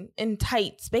been in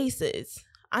tight spaces.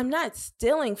 I'm not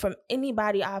stealing from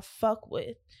anybody I fuck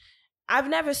with. I've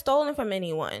never stolen from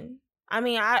anyone. I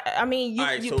mean,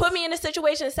 you put me in a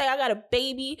situation and say I got a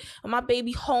baby and my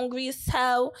baby hungry as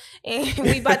hell and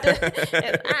we about to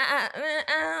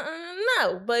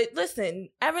no. But listen,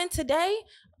 Erin, today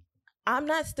I'm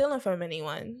not stealing from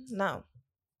anyone. No.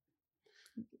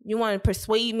 You want to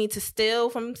persuade me to steal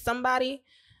from somebody?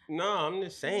 No, I'm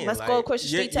just saying. Let's go across the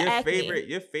street to Acme.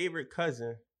 Your favorite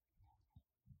cousin.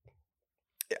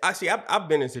 I've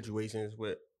been in situations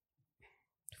with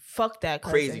fuck that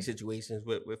cousin. Crazy situations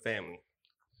with family.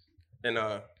 And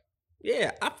I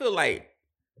feel like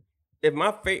if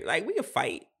my like we can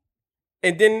fight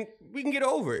and then we can get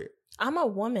over it. I'm a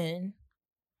woman.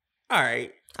 All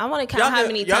right. I want to count how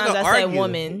many times I said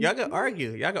woman. Y'all can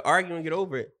argue and get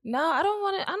over it. No, I don't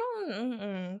want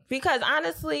to. Because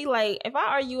honestly, like if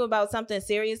I argue about something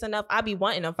serious enough, I be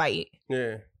wanting to fight.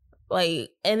 Yeah.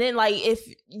 Like, and then like if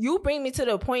you bring me to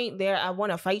the point there I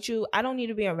want to fight you, I don't need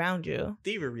to be around you.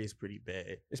 Thievery is pretty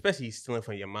bad, especially stealing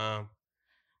from your mom.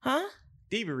 Huh?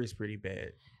 Thievery is pretty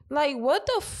bad. Like what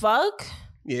the fuck?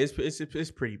 Yeah,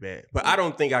 it's pretty bad. But I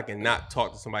don't think I can not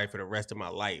talk to somebody for the rest of my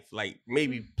life. Like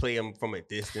maybe play them from a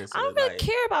distance. I don't really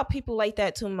care about people like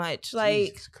that too much.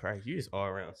 Like Jesus Christ, you just all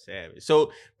around savage.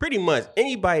 So pretty much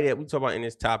anybody that we talk about in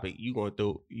this topic, you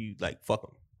like fuck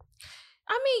them.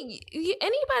 I mean,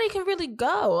 anybody can really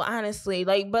go, honestly.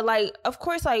 Like, but like, of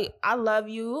course, like I love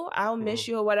you, I'll miss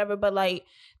you or whatever. But like,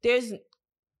 there's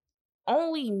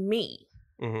only me.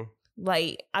 Mm-hmm.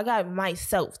 Like I got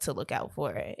myself to look out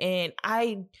for, and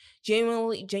I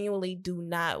genuinely do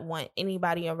not want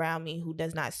anybody around me who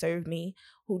does not serve me,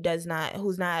 who's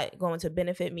not going to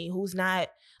benefit me, who's not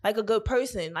like a good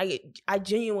person. Like I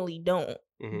genuinely don't.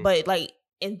 Mm-hmm. But like,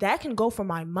 and that can go for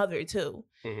my mother too.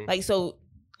 Mm-hmm. Like so,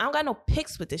 I don't got no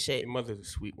pics with this shit. Your mother's a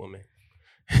sweet woman.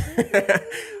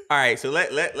 All right, so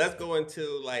let's go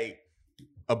into like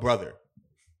a brother.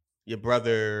 Your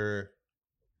brother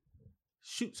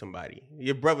shoot somebody.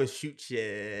 Your brother shoots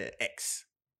your ex.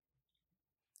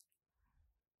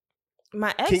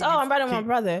 My ex? I'm better than my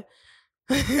brother.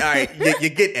 All right, you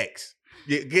get ex.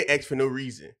 You get ex for no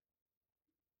reason.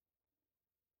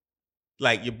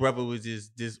 Like your brother was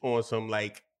just on some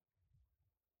like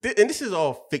and this is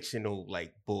all fictional,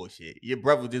 like bullshit. Your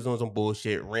brother just on some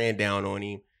bullshit, ran down on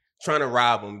him, trying to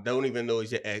rob him. Don't even know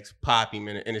it's your ex. Pop him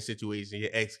in a situation.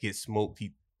 Your ex gets smoked.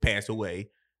 He passed away.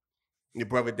 Your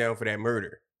brother down for that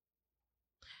murder.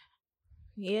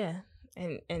 Yeah,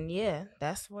 and yeah,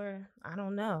 that's where I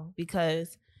don't know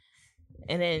because,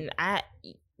 and then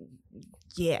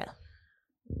yeah.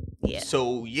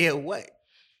 So yeah, what?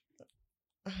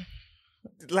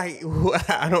 Like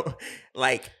I don't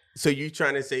like. So you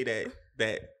trying to say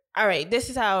that? All right, this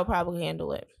is how I'll probably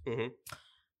handle it. Mm-hmm.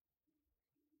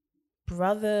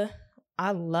 Brother,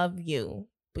 I love you,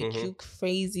 but you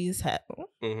crazy as hell.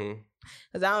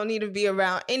 Because I don't need to be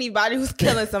around anybody who's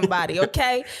killing somebody,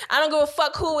 okay? I don't give a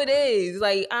fuck who it is.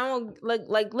 Like, I don't,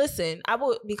 like listen,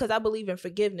 because I believe in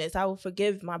forgiveness. I will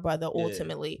forgive my brother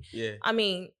ultimately. Yeah. I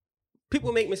mean,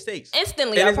 people make mistakes.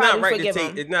 Instantly, I'll probably forgive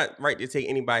them. It's not right to take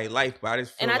anybody's life, but I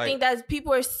just feel I think that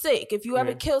people are sick. If you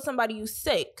ever kill somebody, you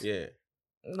sick. Yeah.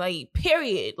 Like,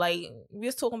 period. Like, we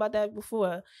was talking about that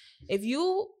before. If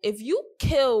you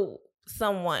kill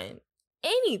someone,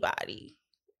 anybody,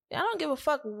 I don't give a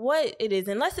fuck what it is,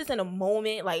 unless it's in a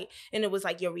moment, like, and it was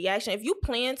like your reaction. If you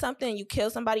plan something and you kill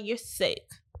somebody, you're sick.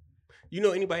 You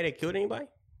know anybody that killed anybody?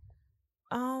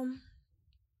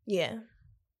 Yeah.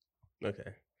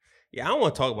 Okay. Yeah, I don't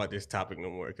want to talk about this topic no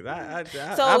more because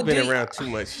I've been around too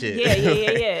much shit.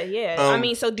 Yeah. I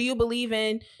mean, so do you believe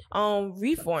in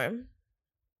reform?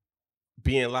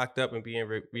 Being locked up and being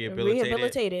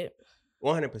rehabilitated?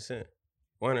 100%.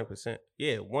 100%.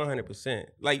 Yeah, 100%.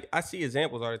 Like, I see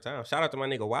examples all the time. Shout out to my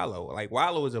nigga Wallow. Like,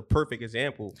 Wallow is a perfect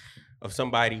example of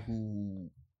somebody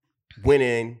who went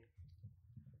in,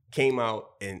 came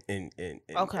out, and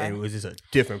was just a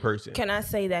different person. Can I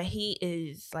say that he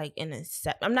is like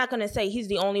I'm not gonna say he's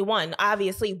the only one,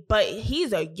 obviously, but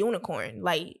he's a unicorn.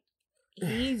 Like,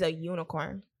 he's a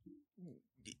unicorn.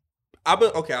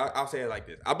 I'll say it like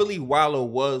this. I believe Wallow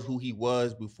was who he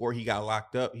was before he got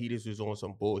locked up. He just was on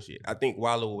some bullshit. I think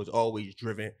Wallow was always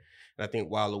driven, and I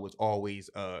think Wallow was always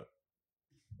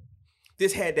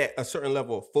just had that a certain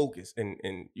level of focus and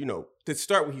you know, to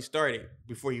start where he started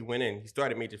before he went in. He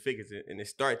started Major Figures and it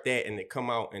start that and it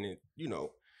come out and it, you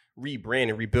know, rebrand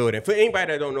and rebuild. And for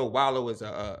anybody that don't know, Wallow is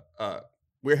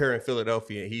we're here in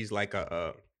Philadelphia. He's like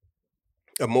a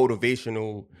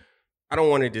motivational. I don't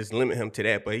want to just limit him to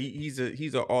that, but he's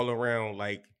a all around,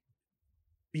 like,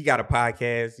 he got a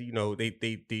podcast. You know, they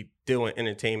deal in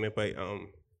entertainment, but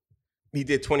he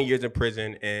did 20 years in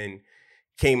prison and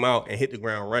came out and hit the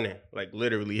ground running, like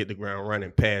literally hit the ground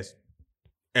running past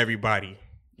everybody.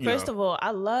 First of all,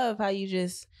 I love how you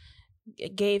just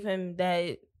gave him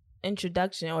that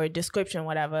introduction or description,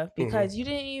 whatever, because you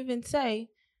didn't even say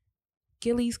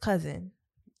Gilly's cousin.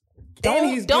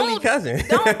 He's Gilly's cousin.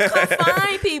 Don't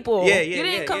confine people. Yeah. You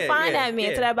didn't confine that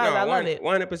man to that Bible. I love it.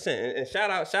 100%. And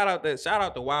shout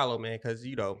out to Wallow, man, because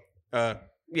you know,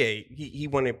 he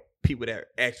wanted people that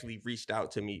actually reached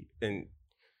out to me and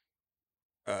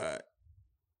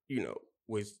you know,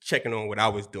 was checking on what I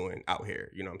was doing out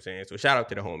here. You know what I'm saying? So shout out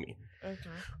to the homie.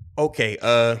 Okay.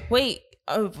 Wait.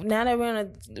 Now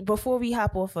that before we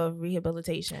hop off of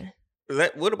rehabilitation.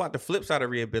 What about the flip side of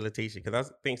rehabilitation? Because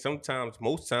I think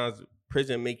most times,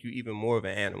 prison make you even more of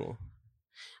an animal.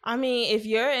 I mean, if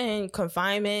you're in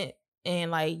confinement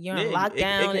and like you're in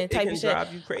lockdown and type of shit, it can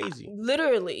drive you crazy.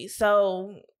 Literally.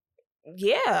 So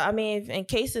yeah, I mean, in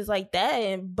cases like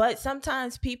that, but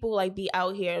sometimes people like be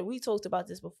out here. We talked about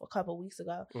this before a couple of weeks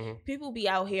ago. People be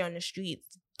out here on the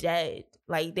streets dead.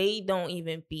 Like, they don't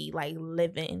even be like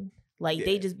living. Like,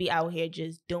 they just be out here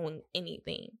just doing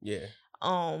anything. Yeah.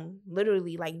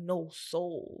 Literally like no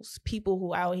souls. People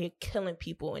who out here killing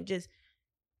people and just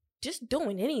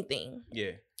doing anything.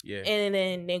 Yeah. And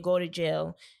then they go to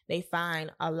jail. They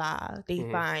find Allah. They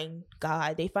find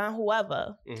God. They find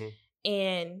whoever.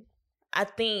 And I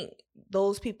think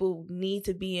those people need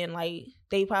to be in like,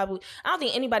 I don't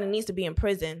think anybody needs to be in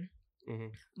prison.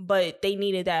 But they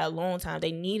needed that alone time.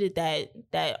 They needed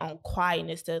that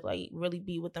quietness to like really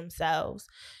be with themselves,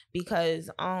 because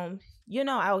you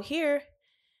know, out here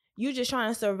you just trying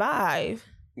to survive.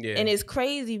 Yeah. And it's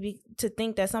crazy to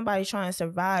think that somebody's trying to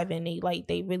survive and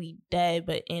they really dead,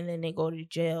 and then they go to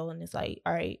jail and it's like,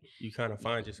 all right, you kind of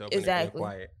find yourself exactly in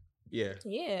quiet.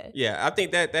 Yeah. I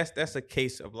think that's a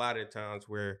case of a lot of times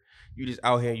where you just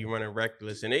out here, you running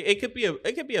reckless, and it could be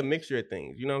a mixture of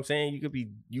things. You know what I'm saying? You could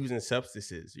be using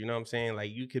substances. You know what I'm saying?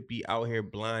 Like, you could be out here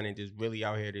blind and just really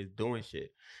out here just doing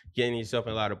shit, getting yourself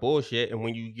in a lot of bullshit. And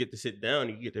when you get to sit down,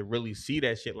 you get to really see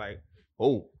that shit. Like,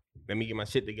 oh, let me get my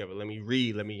shit together. Let me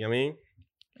read.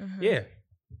 Yeah,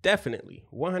 definitely,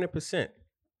 100%.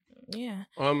 Yeah.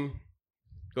 Go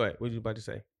ahead. What were you about to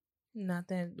say?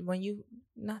 Nothing.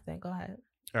 Nothing. Go ahead.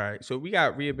 All right. So we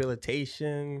got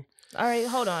rehabilitation. All right,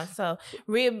 hold on. So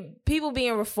people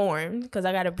being reformed, because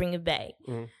I got to bring it back.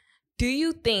 Mm-hmm. Do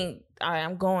you think? All right,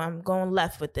 I'm going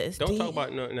left with this. Don't talk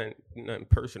about nothing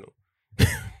personal.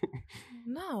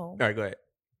 No. All right, go ahead.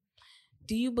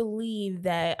 Do you believe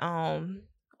that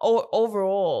or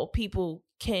overall people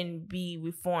can be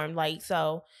reformed? Like,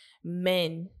 so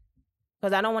men,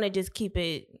 because I don't want to just keep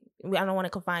it. I don't want to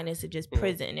confine this to just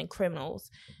prison and criminals.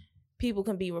 People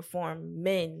can be reformed.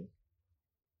 Men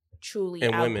truly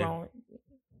and outgrown. Women.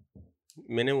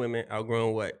 Men and women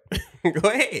outgrown what? Go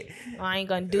ahead. I ain't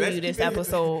gonna do you this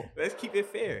episode. Let's keep it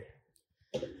fair.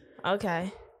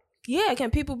 Okay. Yeah, can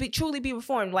people truly be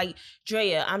reformed? Like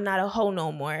Drea, I'm not a hoe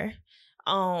no more.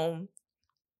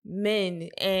 Men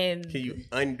and can you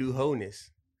undo wholeness?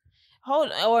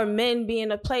 Or men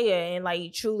being a player and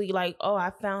like truly like, oh, I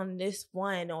found this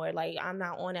one, or like I'm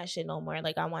not on that shit no more.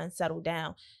 Like I want to settle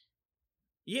down.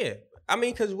 Yeah, I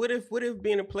mean, because what if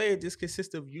being a player just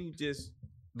consists of you just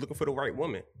looking for the right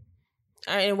woman?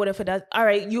 All right, and what if it does? All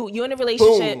right, you in a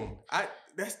relationship. Boom.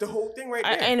 That's the whole thing right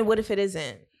there. And what if it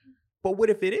isn't? But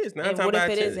what if it is? And what if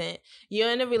it isn't?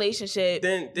 You're in a relationship.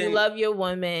 Then you love your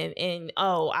woman, and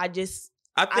I just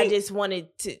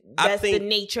wanted to. That's the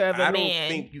nature of a man. I don't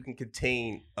think you can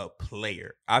contain a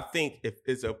player. I think if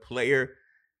it's a player,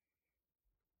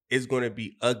 it's going to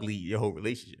be ugly, your whole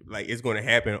relationship. Like, it's going to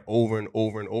happen over and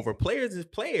over and over. Players is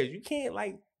players. You can't,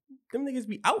 like, them niggas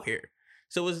be out here.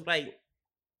 So it's like...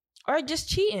 Or just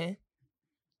cheating.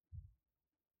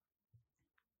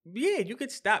 Yeah, you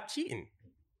could stop cheating.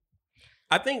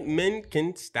 I think men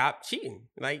can stop cheating.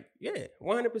 Like, yeah,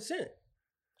 100%.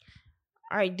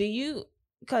 All right, do you...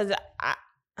 Because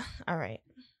all right.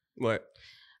 What?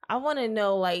 I want to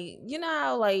know, like, you know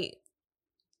how, like,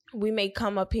 we may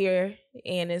come up here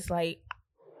and it's like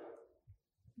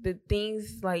the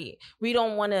things, like, we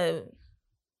don't want to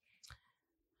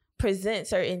present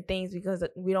certain things because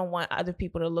we don't want other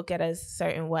people to look at us a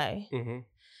certain way. Mm-hmm.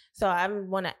 So I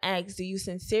want to ask, do you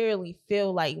sincerely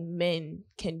feel like men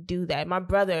can do that? My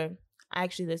brother,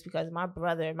 actually, this because my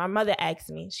mother asked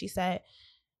me, she said,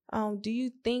 do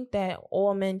you think that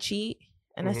all men cheat?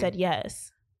 And I said,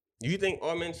 yes. You think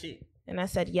all men cheat? And I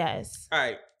said, yes. All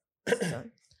right.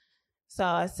 So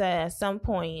I said, at some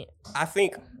point, I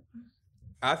think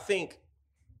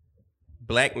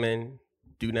black men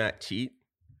do not cheat.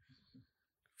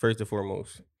 First and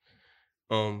foremost.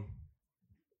 No,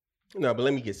 but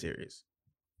let me get serious.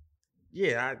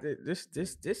 Yeah, this.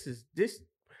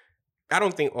 I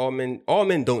don't think all men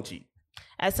don't cheat.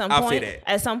 At some point, I'll say that.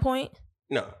 At some point.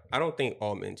 No, I don't think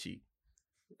all men cheat.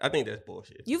 I think that's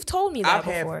bullshit. You've told me that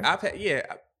before.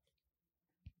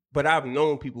 But I've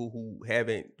known people who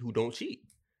don't cheat.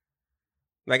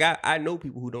 Like I know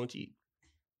people who don't cheat.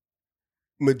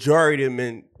 Majority of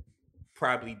men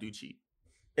probably do cheat.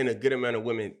 And a good amount of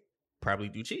women probably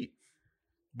do cheat.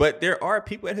 But there are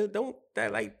people that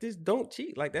just don't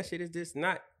cheat. Like that shit is just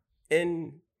not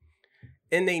in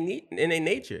their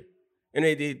nature. And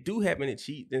if they do happen to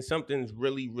cheat, then something's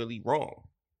really, really wrong.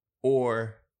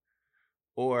 Or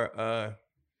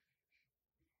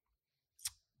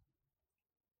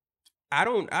I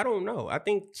don't know. I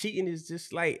think cheating is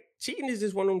just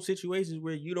one of those situations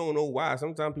where you don't know why.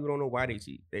 Sometimes people don't know why they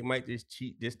cheat. They might just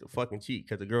cheat just to fucking cheat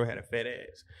because a girl had a fat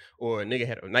ass, or a nigga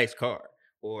had a nice car,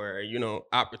 or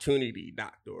opportunity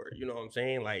knocked, or you know what I'm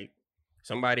saying? Like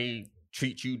somebody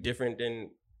treats you different than,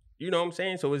 you know what I'm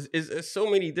saying? So it's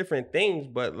so many different things,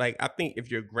 but like I think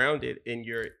if you're grounded in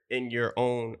your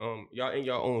own y'all in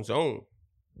your own zone,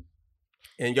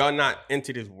 and y'all not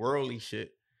into this worldly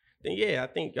shit, then yeah, I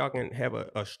think y'all can have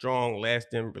a strong,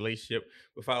 lasting relationship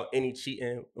without any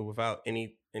cheating or without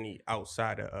any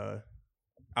outside.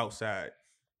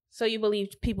 So you believe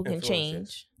people can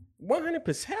change?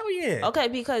 100%. Hell yeah. Okay,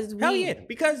 because hell yeah.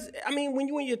 Because I mean, when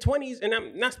you in your 20s, and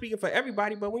I'm not speaking for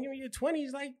everybody, but when you're in your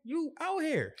 20s, like you out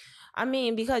here. I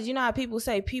mean, because you know how people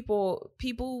say people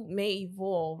may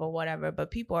evolve or whatever,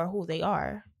 but people are who they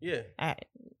are. Yeah.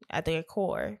 At their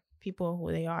core, people are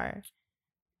who they are.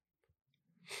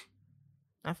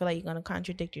 I feel like you're gonna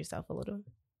contradict yourself a little.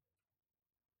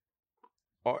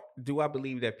 Or do I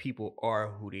believe that people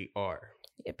are who they are?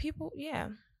 Yeah, people. Yeah.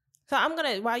 So I'm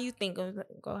gonna. While you think,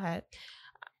 go ahead.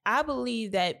 I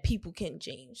believe that people can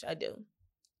change. I do.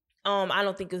 I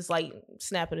don't think it's like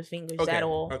snap of the fingers at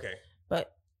all. Okay.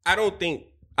 But I don't think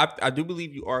I do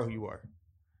believe you are who you are.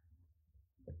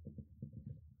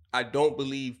 I don't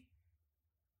believe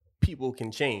people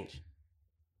can change.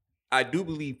 I do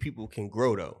believe people can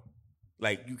grow though.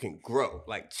 Like you can grow.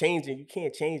 Like changing, you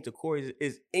can't change the core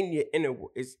is in your inner.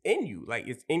 It's in you. Like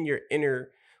it's in your inner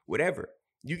whatever.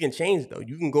 You can change though.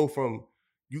 You can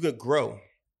grow.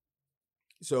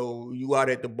 So you out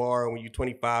at the bar when you're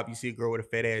 25, you see a girl with a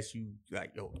fat ass, you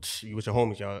like, yo, you with your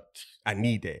homies, y'all. I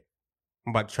need that. I'm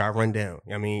about to try to run down.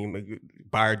 I mean,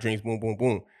 buy her drinks, boom, boom,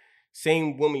 boom.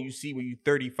 Same woman you see when you're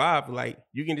 35, like,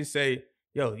 you can just say,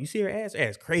 yo, you see her ass?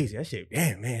 Ass crazy. That shit,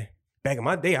 damn, man. Back in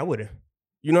my day, I would have.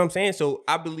 You know what I'm saying? So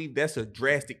I believe that's a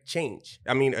drastic change.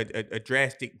 I mean, a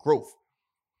drastic growth.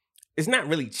 It's not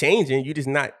really changing. You're just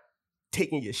not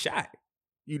taking your shot.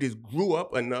 You just grew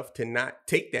up enough to not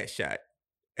take that shot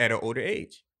at an older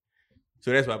age.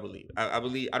 So that's what I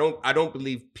believe. I don't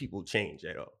believe people change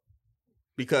at all.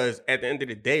 Because at the end of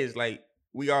the day, it's like,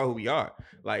 we are who we are.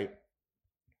 Like,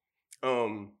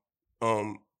 you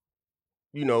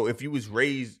know, if you was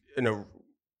raised in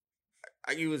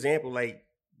I give you an example, like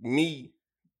me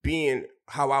being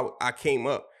how I came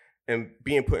up and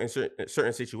being put in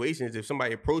certain situations, if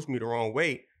somebody approached me the wrong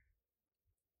way,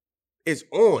 it's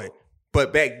on.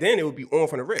 But back then it would be on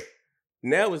from the rip.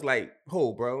 Now it's like,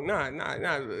 oh, bro, nah,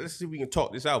 let's see if we can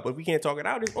talk this out. But if we can't talk it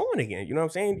out, it's on again. You know what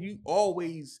I'm saying? You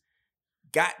always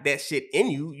got that shit in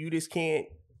you. You just can't,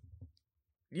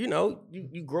 you know,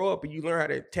 you grow up and you learn how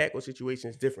to tackle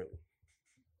situations differently.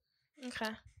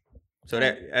 Okay. So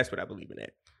that's what I believe in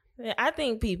that. Yeah, I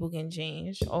think people can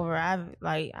change over.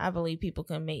 I believe people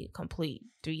can make complete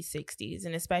 360s,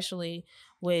 and especially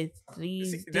with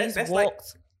these walks.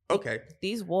 Like, okay.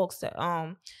 These walks that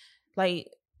like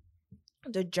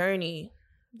the journey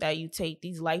that you take,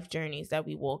 these life journeys that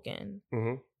we walk in.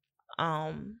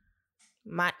 Mm-hmm.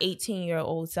 My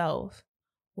 18-year-old self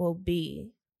will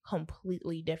be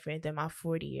completely different than my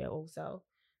 40-year-old self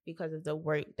because of the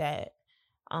work that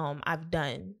I've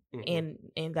done, mm-hmm.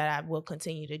 and that I will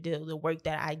continue to do. The work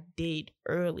that I did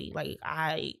early, like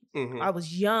I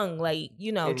was young, like,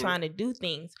 you know, mm-hmm. trying to do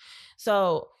things.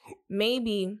 So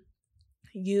maybe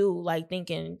you like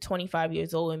thinking 25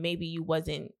 years old, and maybe you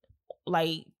wasn't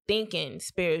like thinking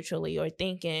spiritually or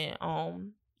thinking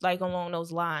like along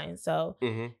those lines. So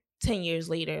 10 years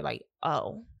later, like,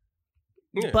 oh,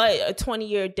 but a 20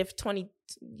 year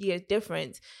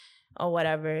difference or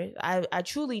whatever. I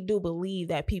truly do believe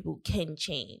that people can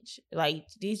change. Like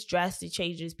these drastic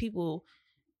changes, people,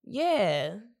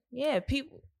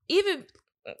 people, even,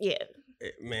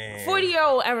 man,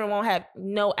 40-year-old Aaron won't have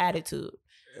no attitude.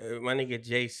 My nigga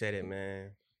Jay said it,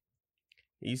 man.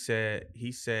 He said,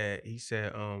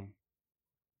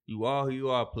 you are who you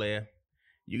are, player.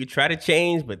 You can try to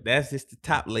change, but that's just the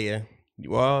top layer.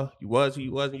 You was who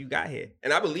you was when you got here.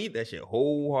 And I believe that shit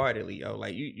wholeheartedly, yo.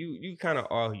 Like, you kind of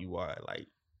are who you are. Like,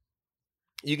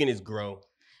 you can just grow.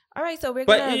 All right, so we're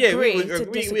going to agree to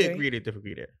disagree. We agree to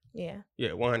disagree there. Yeah. Yeah,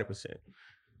 100%.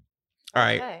 All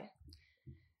right. Okay.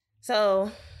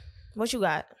 So, what you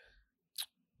got?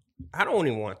 I don't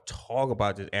even want to talk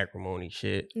about this acrimony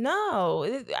shit. No.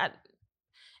 It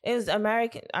was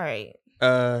American. All right.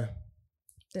 The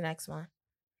next one.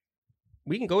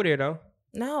 We can go there, though.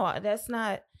 No, that's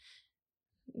not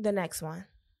the next one.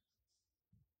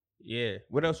 Yeah.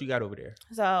 What else you got over there?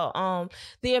 So,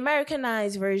 the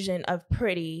Americanized version of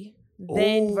Pretty,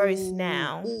 then versus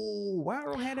now. Ooh, why I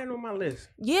don't have that on my list?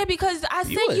 Yeah, because I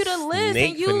sent you the list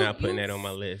and you for not putting that on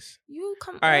my list. You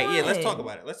come All right, yeah, let's talk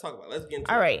about it. Let's get into it.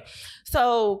 All right.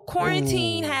 So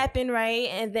quarantine happened, right?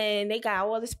 And then they got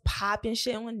all this popping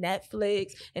shit on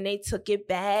Netflix, and they took it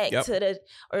back to the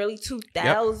early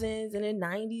 2000s and the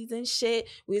 90s and shit.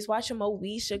 We was watching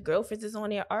Moesha, Girlfriends is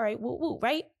on there. All right, woo woo,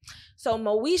 right? So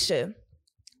Moesha,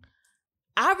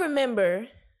 I remember.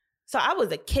 So I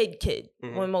was a kid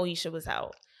when Moesha was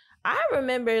out. I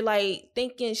remember like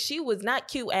thinking she was not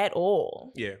cute at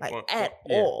all. Yeah. Like at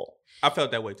all. I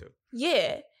felt that way too.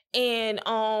 Yeah. And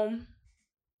I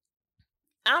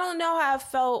don't know how I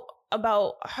felt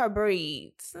about her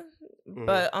braids.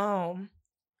 But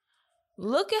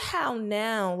look at how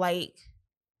now like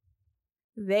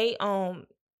they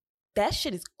that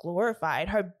shit is glorified.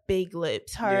 Her big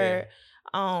lips, her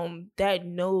that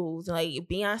nose, like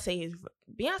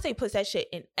Beyonce puts that shit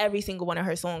in every single one of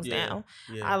her songs now.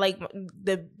 Yeah. I like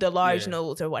the large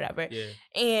nose or whatever. Yeah.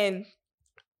 And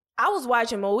I was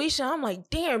watching Moesha, I'm like,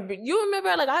 damn, you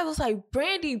remember? Like I was like,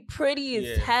 Brandy pretty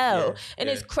as hell. Yeah, and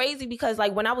it's crazy because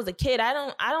like when I was a kid, I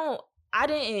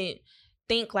didn't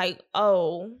think like,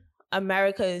 oh,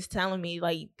 America is telling me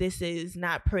like this is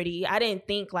not pretty. I didn't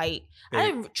think like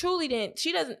I truly didn't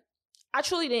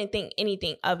think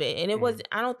anything of it. And it was,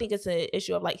 I don't think it's an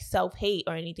issue of like self-hate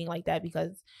or anything like that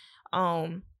because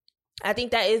I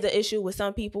think that is the issue with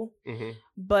some people.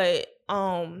 But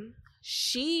I'm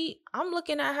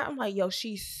looking at her, I'm like, yo,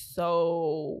 she's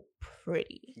so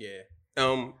pretty.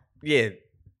 Yeah.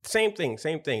 Same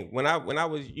thing. When I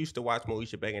was used to watch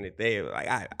Moesha back in the day, like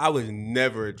I was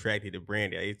never attracted to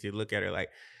Brandy. I used to look at her like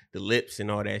the lips and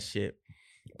all that shit.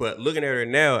 But looking at her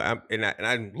now,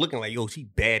 I'm looking like, yo, she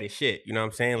bad as shit. You know what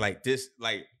I'm saying? Like this,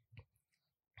 like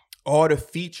all the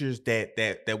features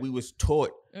that we was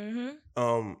taught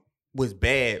was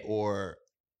bad, or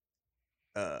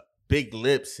big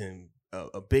lips and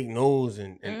a big nose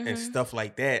and stuff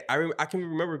like that. I can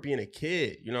remember being a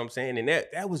kid, you know what I'm saying? And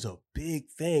that was a big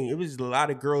thing. It was a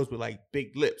lot of girls with like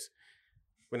big lips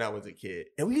when I was a kid.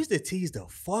 And we used to tease the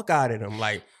fuck out of them.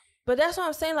 Like, but that's what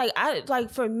I'm saying.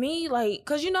 Like, for me, like,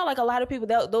 cause you know, like a lot of people,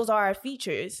 those are our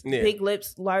features, big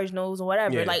lips, large nose or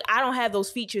whatever. Yeah. Like, I don't have those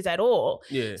features at all.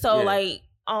 Yeah. So like,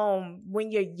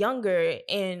 when you're younger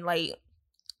and like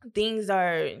things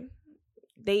are,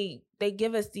 they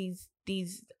give us these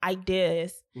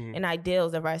ideas and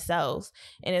ideals of ourselves,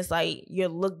 and it's like you're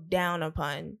looked down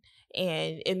upon,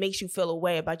 and it makes you feel a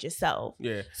way about yourself.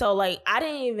 Yeah. So like I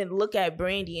didn't even look at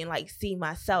Brandy and like see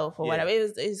myself or whatever.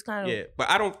 It's kind of but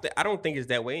I don't think it's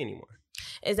that way anymore.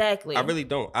 Exactly. I really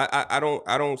don't. I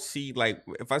don't see, like,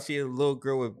 if I see a little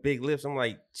girl with big lips, I'm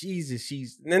like, Jesus,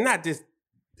 they're not just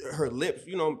her lips,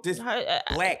 you know, just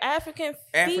black African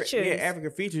features. African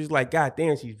features. Like, God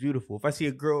damn, she's beautiful. If I see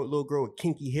a little girl with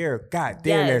kinky hair, God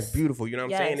damn, that's beautiful. You know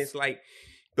what I'm saying? It's like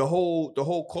the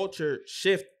whole culture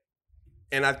shift,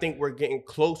 and I think we're getting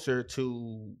closer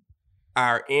to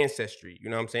our ancestry.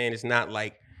 You know what I'm saying? It's not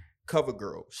like cover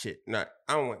girl shit. I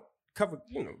don't want cover.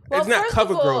 You know, it's not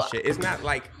cover girl shit. It's not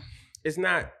like, it's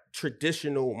not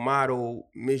traditional model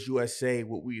Miss USA.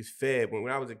 What we was fed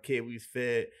when I was a kid, we was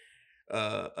fed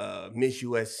Miss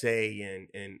USA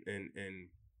and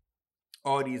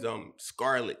all these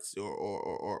Scarletts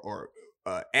or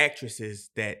actresses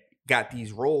that got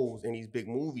these roles in these big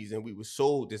movies, and we were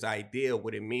sold this idea of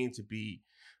what it means to be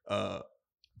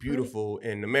beautiful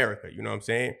in America. You know what I'm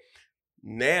saying?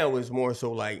 Now it's more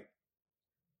so like,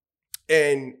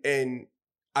 and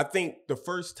I think the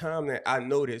first time that I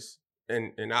noticed,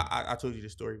 and I told you the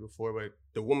story before, but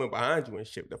the woman behind you and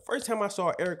shit, the first time I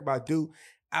saw Erykah Badu,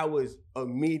 I was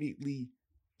immediately,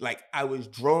 like, I was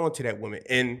drawn to that woman.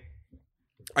 And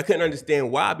I couldn't understand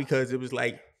why, because it was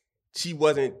like, she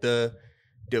wasn't the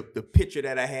picture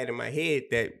that I had in my head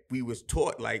that we was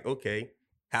taught, like, okay,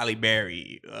 Halle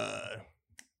Berry,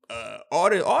 all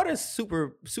the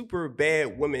super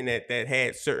bad women that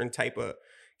had certain type of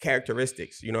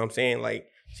characteristics. You know what I'm saying? Like,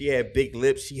 she had big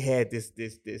lips. She had this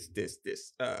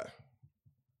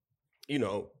you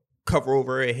know, cover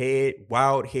over her head,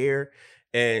 wild hair.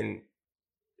 And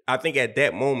I think at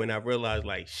that moment I realized,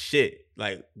 like, shit,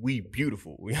 like, we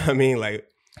beautiful. You know what I mean? Like,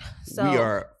 we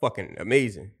are fucking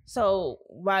amazing. So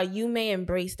while you may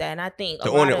embrace that, and I think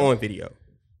the On and On video,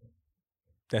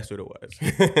 that's what it was.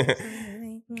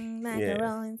 Like a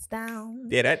Rolling Stone.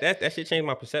 Yeah, that shit changed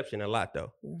my perception a lot,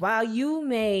 though. While you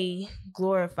may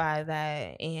glorify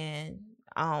that, and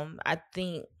I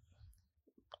think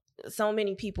so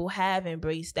many people have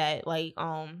embraced that, like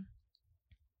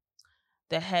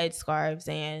the headscarves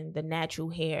and the natural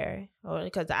hair, or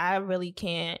because I really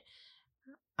can't.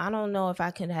 I don't know if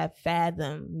I can have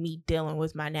fathomed me dealing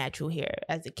with my natural hair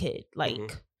as a kid.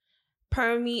 Like,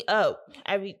 perm me up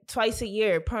twice a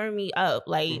year, perm me up.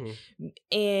 Like,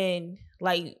 and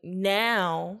like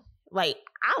now, like,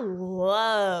 I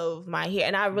love my hair,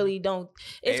 and I really don't.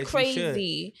 It's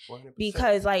crazy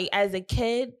because, like, as a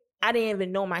kid, I didn't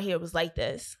even know my hair was like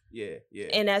this. Yeah.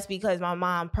 And that's because my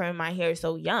mom permed my hair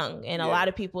so young. And a lot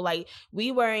of people, like,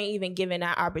 we weren't even given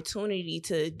that opportunity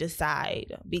to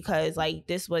decide, because, like,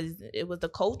 it was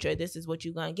the culture. This is what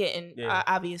you're going to get. And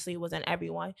obviously it wasn't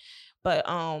everyone. But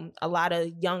a lot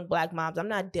of young Black moms, I'm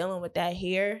not dealing with that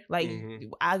hair. Like,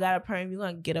 I got a perm, you're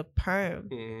going to get a perm.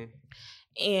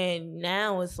 And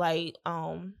now it's like,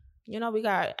 you know, we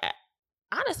got,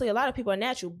 honestly, a lot of people are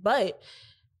natural, but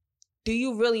do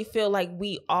you really feel like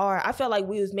we are? I feel like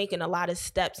we was making a lot of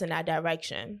steps in that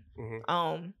direction.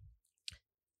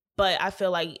 But I feel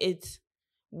like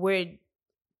we're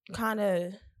kind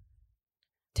of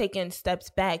taking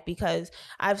steps back, because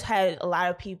I've had a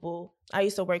lot of people, I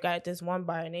used to work out at this one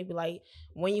bar, and they'd be like,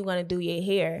 when you gonna do your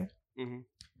hair?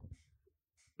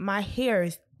 My hair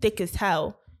is thick as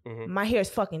hell. My hair is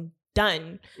fucking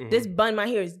done. This bun, my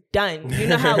hair is done. You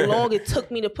know how long it took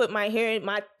me to put my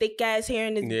thick ass hair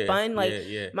in this bun? Like,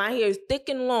 my hair is thick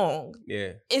and long.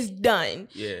 It's done.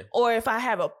 Or if I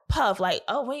have a puff, like,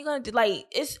 oh, when you gonna do? Like,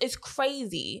 it's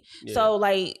crazy. So,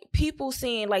 like, people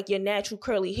seeing, like, your natural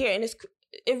curly hair, and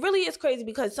it really is crazy,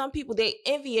 because some people, they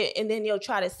envy it, and then they'll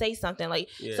try to say something like,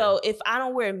 so if I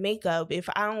don't wear makeup, if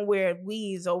I don't wear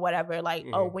weaves or whatever, like,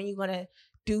 oh, when you gonna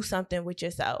do something with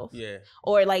yourself? Yeah.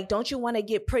 Or like, don't you want to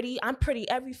get pretty? I'm pretty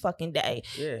every fucking day.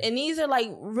 Yeah. And these are like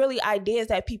really ideas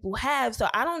that people have. So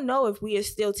I don't know if we are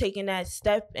still taking that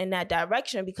step in that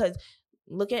direction, because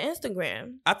look at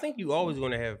Instagram. I think you always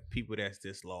going to have people that's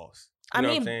just lost. I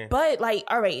mean, but like,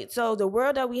 all right, so the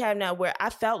world that we have now, where I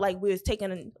felt like we was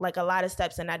taking like a lot of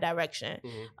steps in that direction.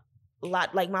 A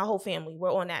lot, like my whole family, we're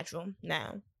all natural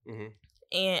now.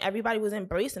 And everybody was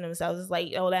embracing themselves. It's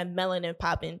like, oh, that melanin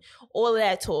popping, all of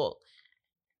that talk.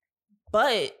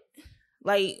 But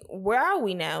like, where are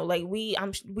we now? Like we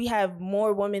have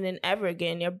more women than ever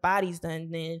getting their bodies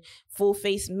done than full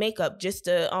face makeup just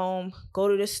to go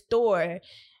to the store,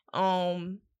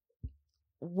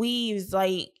 weaves,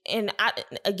 like, and I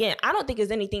don't think there's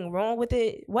anything wrong with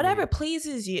it. Whatever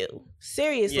pleases you,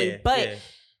 seriously. But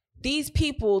these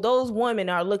people, those women,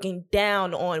 are looking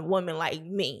down on women like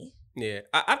me. Yeah,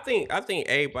 I think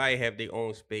everybody have their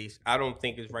own space. I don't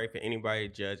think it's right for anybody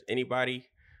to judge anybody.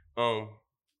 Yeah,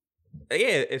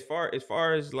 as far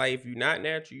as like, if you're not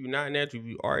natural, you're not natural. If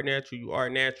you are natural, you are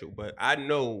natural. But I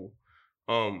know,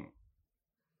 from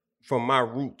my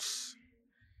roots,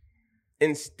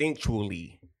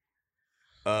 instinctually,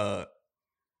 I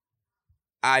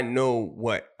know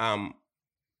what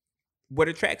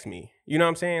attracts me. You know what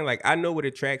I'm saying? Like, I know what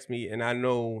attracts me, and I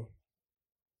know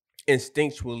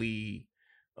instinctually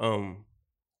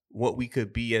what we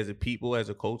could be as a people, as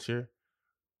a culture.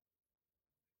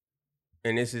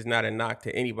 And this is not a knock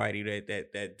to anybody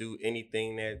that do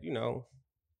anything that, you know,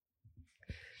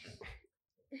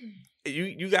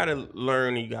 you gotta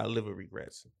learn and you gotta live with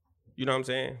regrets. You know what I'm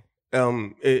saying?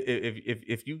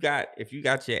 If you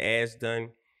got your ass done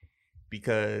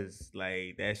because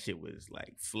like that shit was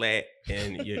like flat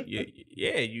and you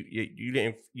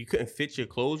couldn't fit your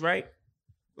clothes right,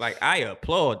 like, I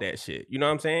applaud that shit. You know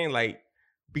what I'm saying? Like,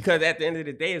 because at the end of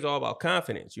the day, it's all about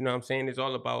confidence. You know what I'm saying? It's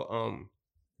all about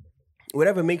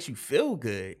whatever makes you feel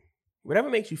good. Whatever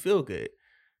makes you feel good.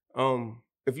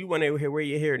 If you want to wear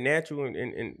your hair natural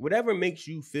and whatever makes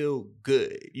you feel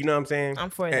good. You know what I'm saying? I'm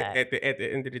for that. At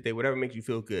the end of the day, whatever makes you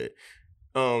feel good.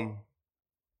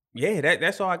 Yeah,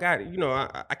 that's all I got. You know,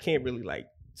 I can't really like.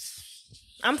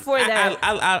 I'm for that.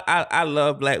 I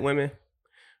love black women.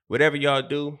 Whatever y'all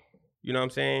do, you know what I'm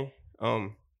saying?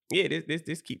 Yeah,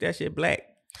 this keep that shit black.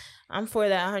 I'm for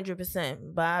that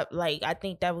 100%. But I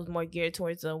think that was more geared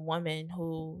towards a woman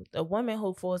who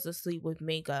falls asleep with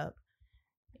makeup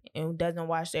and doesn't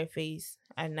wash their face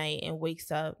at night and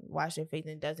wakes up, wash their face,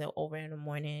 and does it over in the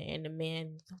morning, and the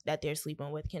man that they're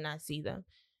sleeping with cannot see them.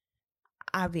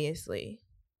 Obviously.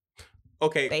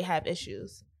 Okay. They have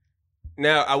issues.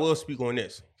 Now, I will speak on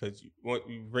this because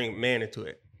you bring man into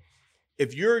it.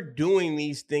 If you're doing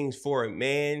these things for a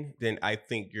man, then I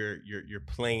think you're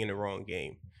playing the wrong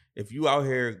game. If you out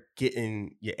here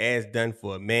getting your ass done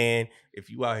for a man, if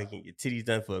you out here getting your titties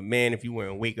done for a man, if you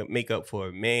wearing makeup for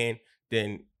a man,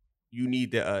 then you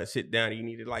need to sit down. You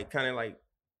need to like kind of like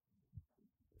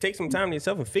take some time to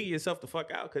yourself and figure yourself the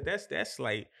fuck out. Cause that's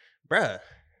like, bruh,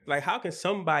 like how can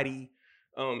somebody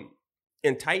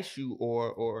entice you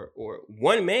or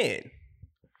one man,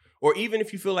 or even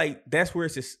if you feel like that's where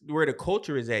where the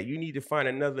culture is at, you need to find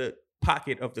another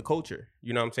pocket of the culture.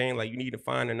 You know what I'm saying? Like you need to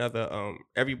find another.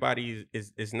 Everybody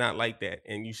is not like that,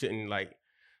 and you shouldn't like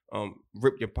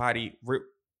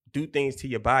do things to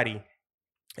your body.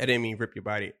 I didn't mean rip your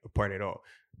body apart at all.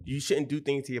 You shouldn't do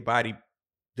things to your body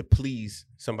to please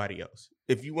somebody else.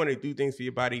 If you want to do things for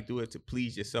your body, do it to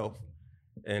please yourself.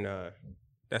 And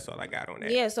that's all I got on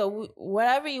that. Yeah, so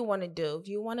whatever you want to do. If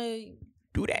you want to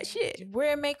do that shit,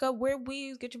 wear makeup, wear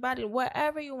weaves, get your body,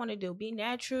 whatever you want to do. Be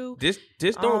natural. Just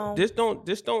don't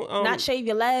not shave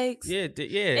your legs. Yeah.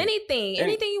 Anything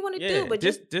you want to do, but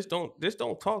just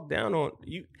don't talk down on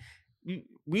you.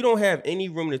 We don't have any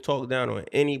room to talk down on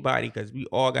anybody because we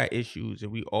all got issues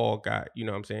and we all got, you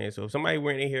know what I'm saying? So if somebody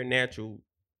wearing their hair natural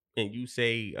and you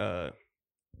say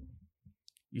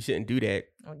you shouldn't do that.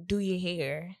 Or do your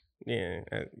hair. Yeah.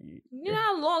 You know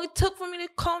how long it took for me to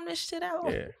comb this shit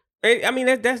out? Yeah. I mean,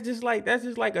 that's just like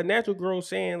a natural girl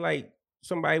saying like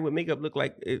somebody with makeup look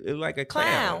like a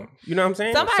clown. You know what I'm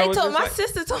saying? Somebody told my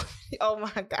sister told me. Oh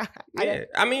my God. Yeah,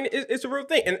 I mean it's a real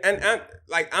thing, and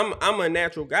I'm a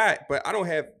natural guy, but I don't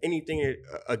have anything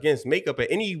against makeup. But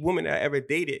any woman that I ever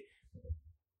dated,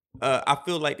 I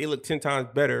feel like they look 10 times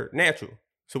better natural.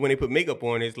 So when they put makeup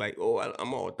on, it's like, oh,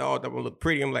 I'm all dolled up, I look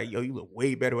pretty. I'm like, yo, you look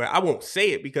way better. I won't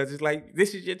say it because it's like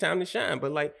this is your time to shine,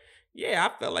 but like. Yeah,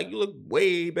 I felt like you look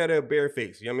way better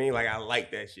barefaced. You know what I mean? Like I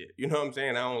like that shit. You know what I'm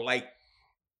saying? I don't like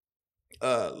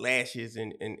lashes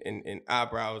and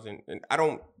eyebrows and I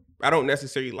don't I don't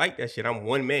necessarily like that shit. I'm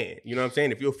one man. You know what I'm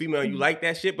saying? If you're a female, you like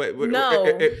that shit. But no.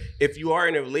 if you are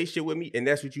in a relationship with me and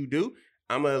that's what you do,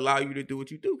 I'm gonna allow you to do what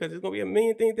you do because there's gonna be a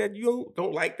million things that you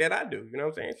don't like that I do. You know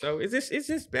what I'm saying? So it's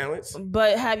just balance.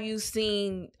 But have you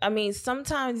seen? I mean,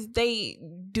 sometimes they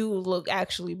do look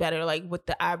actually better, like with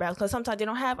the eyebrows, because sometimes they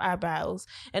don't have eyebrows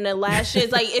and the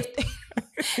lashes. Like if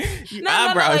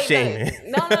eyebrow shaming.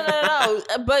 No.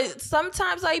 But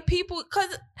sometimes like people,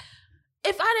 because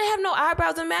if I didn't have no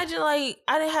eyebrows, imagine like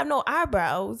I didn't have no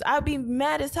eyebrows, I'd be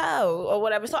mad as hell or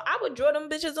whatever. So I would draw them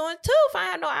bitches on too if I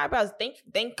had no eyebrows.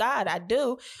 Thank God I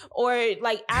do. Or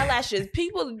like eyelashes.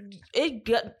 People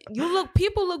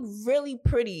look really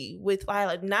pretty with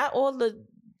eyelashes. Not all the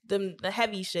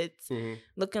heavy shits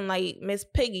looking like Miss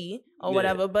Piggy or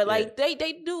whatever, but like they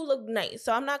do look nice.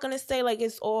 So I'm not gonna say like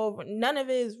it's all, none of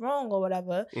it is wrong or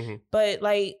whatever. But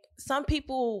like some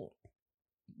people,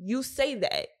 you say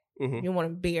that. You want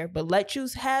a beard, but let you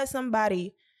have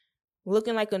somebody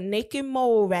looking like a naked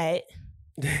mole rat.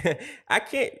 I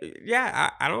can't.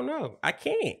 Yeah, I don't know. I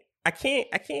can't.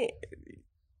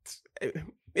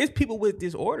 It's people with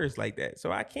disorders like that,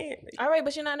 so I can't. All right,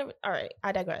 but you're not. All right,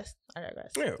 I digress.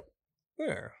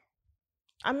 Yeah.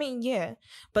 I mean, yeah,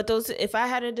 but those. If I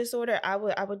had a disorder, I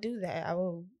would do that. I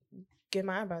would get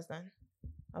my eyebrows done.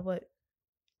 I would.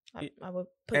 I would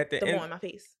put them on my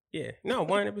face. Yeah, no,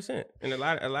 100%, and a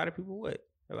lot of people would.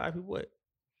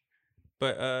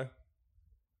 But all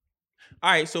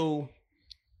right, so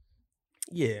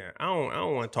yeah, I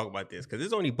don't want to talk about this because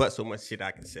there's only but so much shit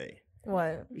I can say.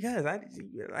 What? Because I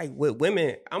like with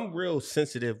women, I'm real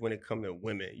sensitive when it comes to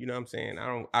women. You know what I'm saying?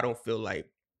 I don't feel like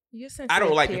I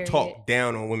don't like to talk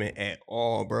down on women at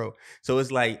all, bro. So it's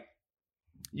like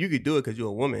you could do it because you're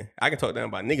a woman. I can talk down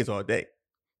about niggas all day.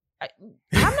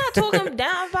 I'm not talking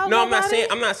down about. No, I'm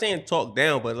not saying talk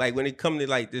down, but like when it comes to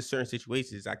like this certain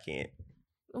situations, I can't.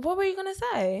 What were you gonna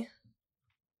say?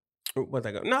 What's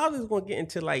I go? No, I was just gonna get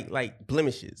into like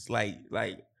blemishes, like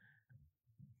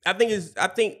I think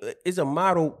it's a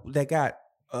model that got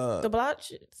the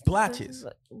blotches.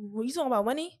 Were you talking about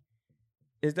Winnie?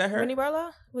 Is that her? Winnie Barlow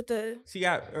with the she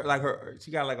got like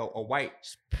a white.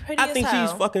 Pretty I think hell.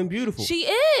 she's fucking beautiful. She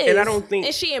is, and I don't think,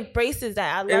 and she embraces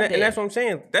that. I love it, and that's what I'm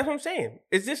saying.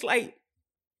 It's just like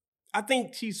I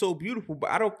think she's so beautiful, but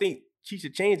I don't think she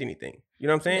should change anything. You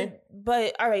know what I'm saying?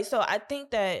 But all right, so I think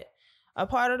that a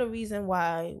part of the reason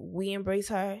why we embrace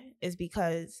her is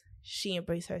because she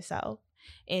embraced herself.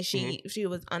 And she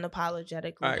was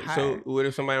unapologetically all right, her. so what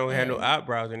if somebody don't have no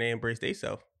eyebrows and they embrace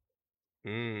themselves?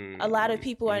 A lot of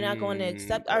people are not going to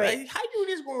accept. All right, how you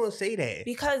just going to say that?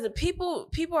 Because people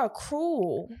are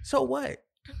cruel. So what?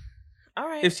 All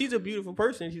right. If she's a beautiful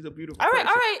person, she's a beautiful. All right, person.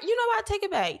 all right. You know what? I take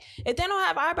it back. If they don't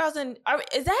have eyebrows, and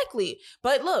exactly.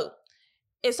 But look,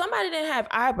 if somebody didn't have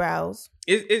eyebrows,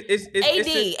 it's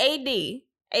AD.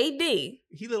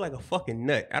 He look like a fucking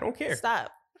nut. I don't care.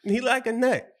 Stop. He look like a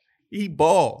nut. He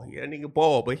bald. Yeah, that nigga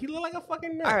bald, but he look like a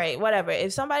fucking nut. All right, whatever.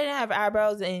 If somebody didn't have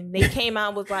eyebrows and they came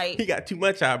out with like he got too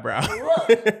much eyebrow. Look,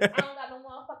 I don't got no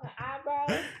motherfucking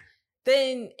eyebrows.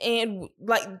 Then and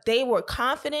like they were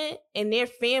confident in their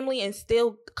family and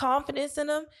still confidence in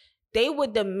them, they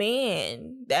would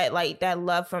demand that like that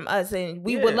love from us, and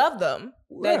we would love them.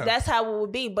 Yeah. That's how it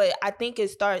would be. But I think it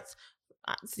starts.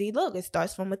 See, look, it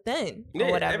starts from within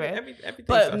or whatever.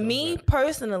 But me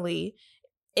personally,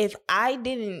 if I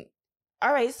didn't.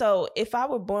 All right, so if I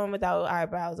were born without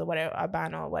eyebrows or whatever,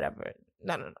 albino or whatever,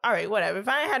 no. All right, whatever. If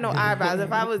I had no eyebrows,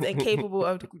 if I was incapable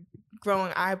of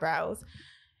growing eyebrows,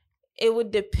 it would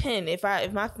depend. If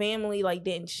my family like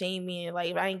didn't shame me and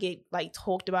like if I didn't get like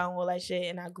talked about and all that shit,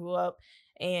 and I grew up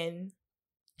and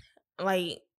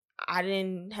like I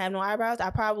didn't have no eyebrows, I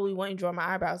probably wouldn't draw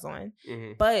my eyebrows on.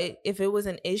 Mm-hmm. But if it was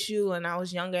an issue and I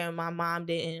was younger and my mom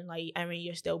didn't, like, I mean,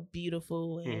 you're still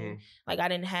beautiful and like I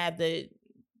didn't have the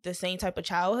same type of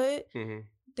childhood,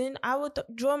 then I would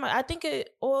draw my. I think it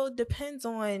all depends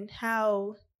on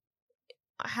how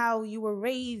you were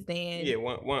raised and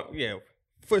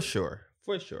for sure.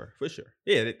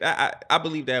 Yeah, I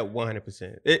believe that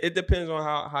 100%. It depends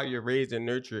on how you're raised and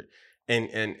nurtured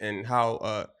and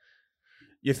how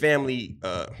your family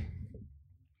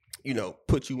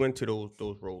put you into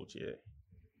those roles. Yeah.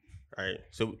 All right.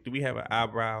 So do we have an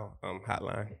eyebrow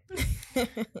hotline?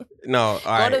 No. All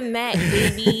right. Go to Mac,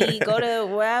 baby. Go to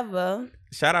wherever.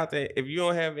 Shout out to if you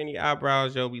don't have any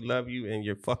eyebrows, yo, we love you and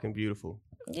you're fucking beautiful.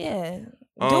 Yeah.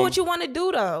 Do what you want to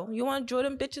do though. You want to draw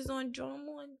them bitches on, draw them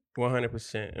on.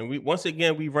 100%. And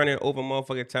we running over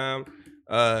motherfucking time.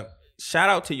 Shout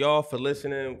out to y'all for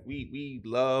listening. We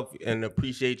love and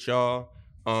appreciate y'all.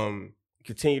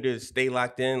 continue to stay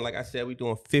locked in. Like I said, we're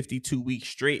doing 52 weeks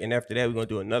straight, and after that, we're gonna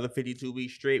do another 52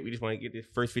 weeks straight. We just want to get this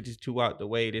first 52 out the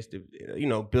way, just to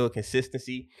build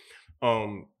consistency.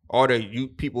 All the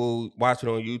people watching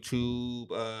on YouTube,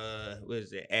 what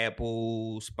is it,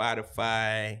 Apple,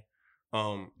 Spotify.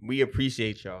 We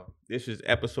appreciate y'all. This is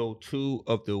episode 2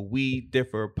 of the We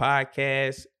Differ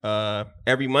podcast.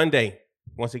 Every Monday.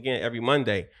 Once again, every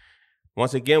Monday.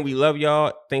 Once again, we love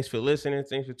y'all. Thanks for listening.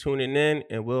 Thanks for tuning in.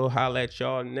 And we'll holler at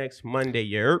y'all next Monday.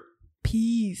 Yerp.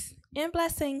 Peace and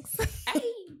blessings. Hey.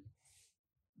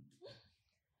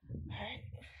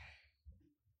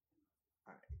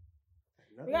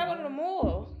 We gotta go to the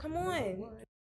mall. Come on.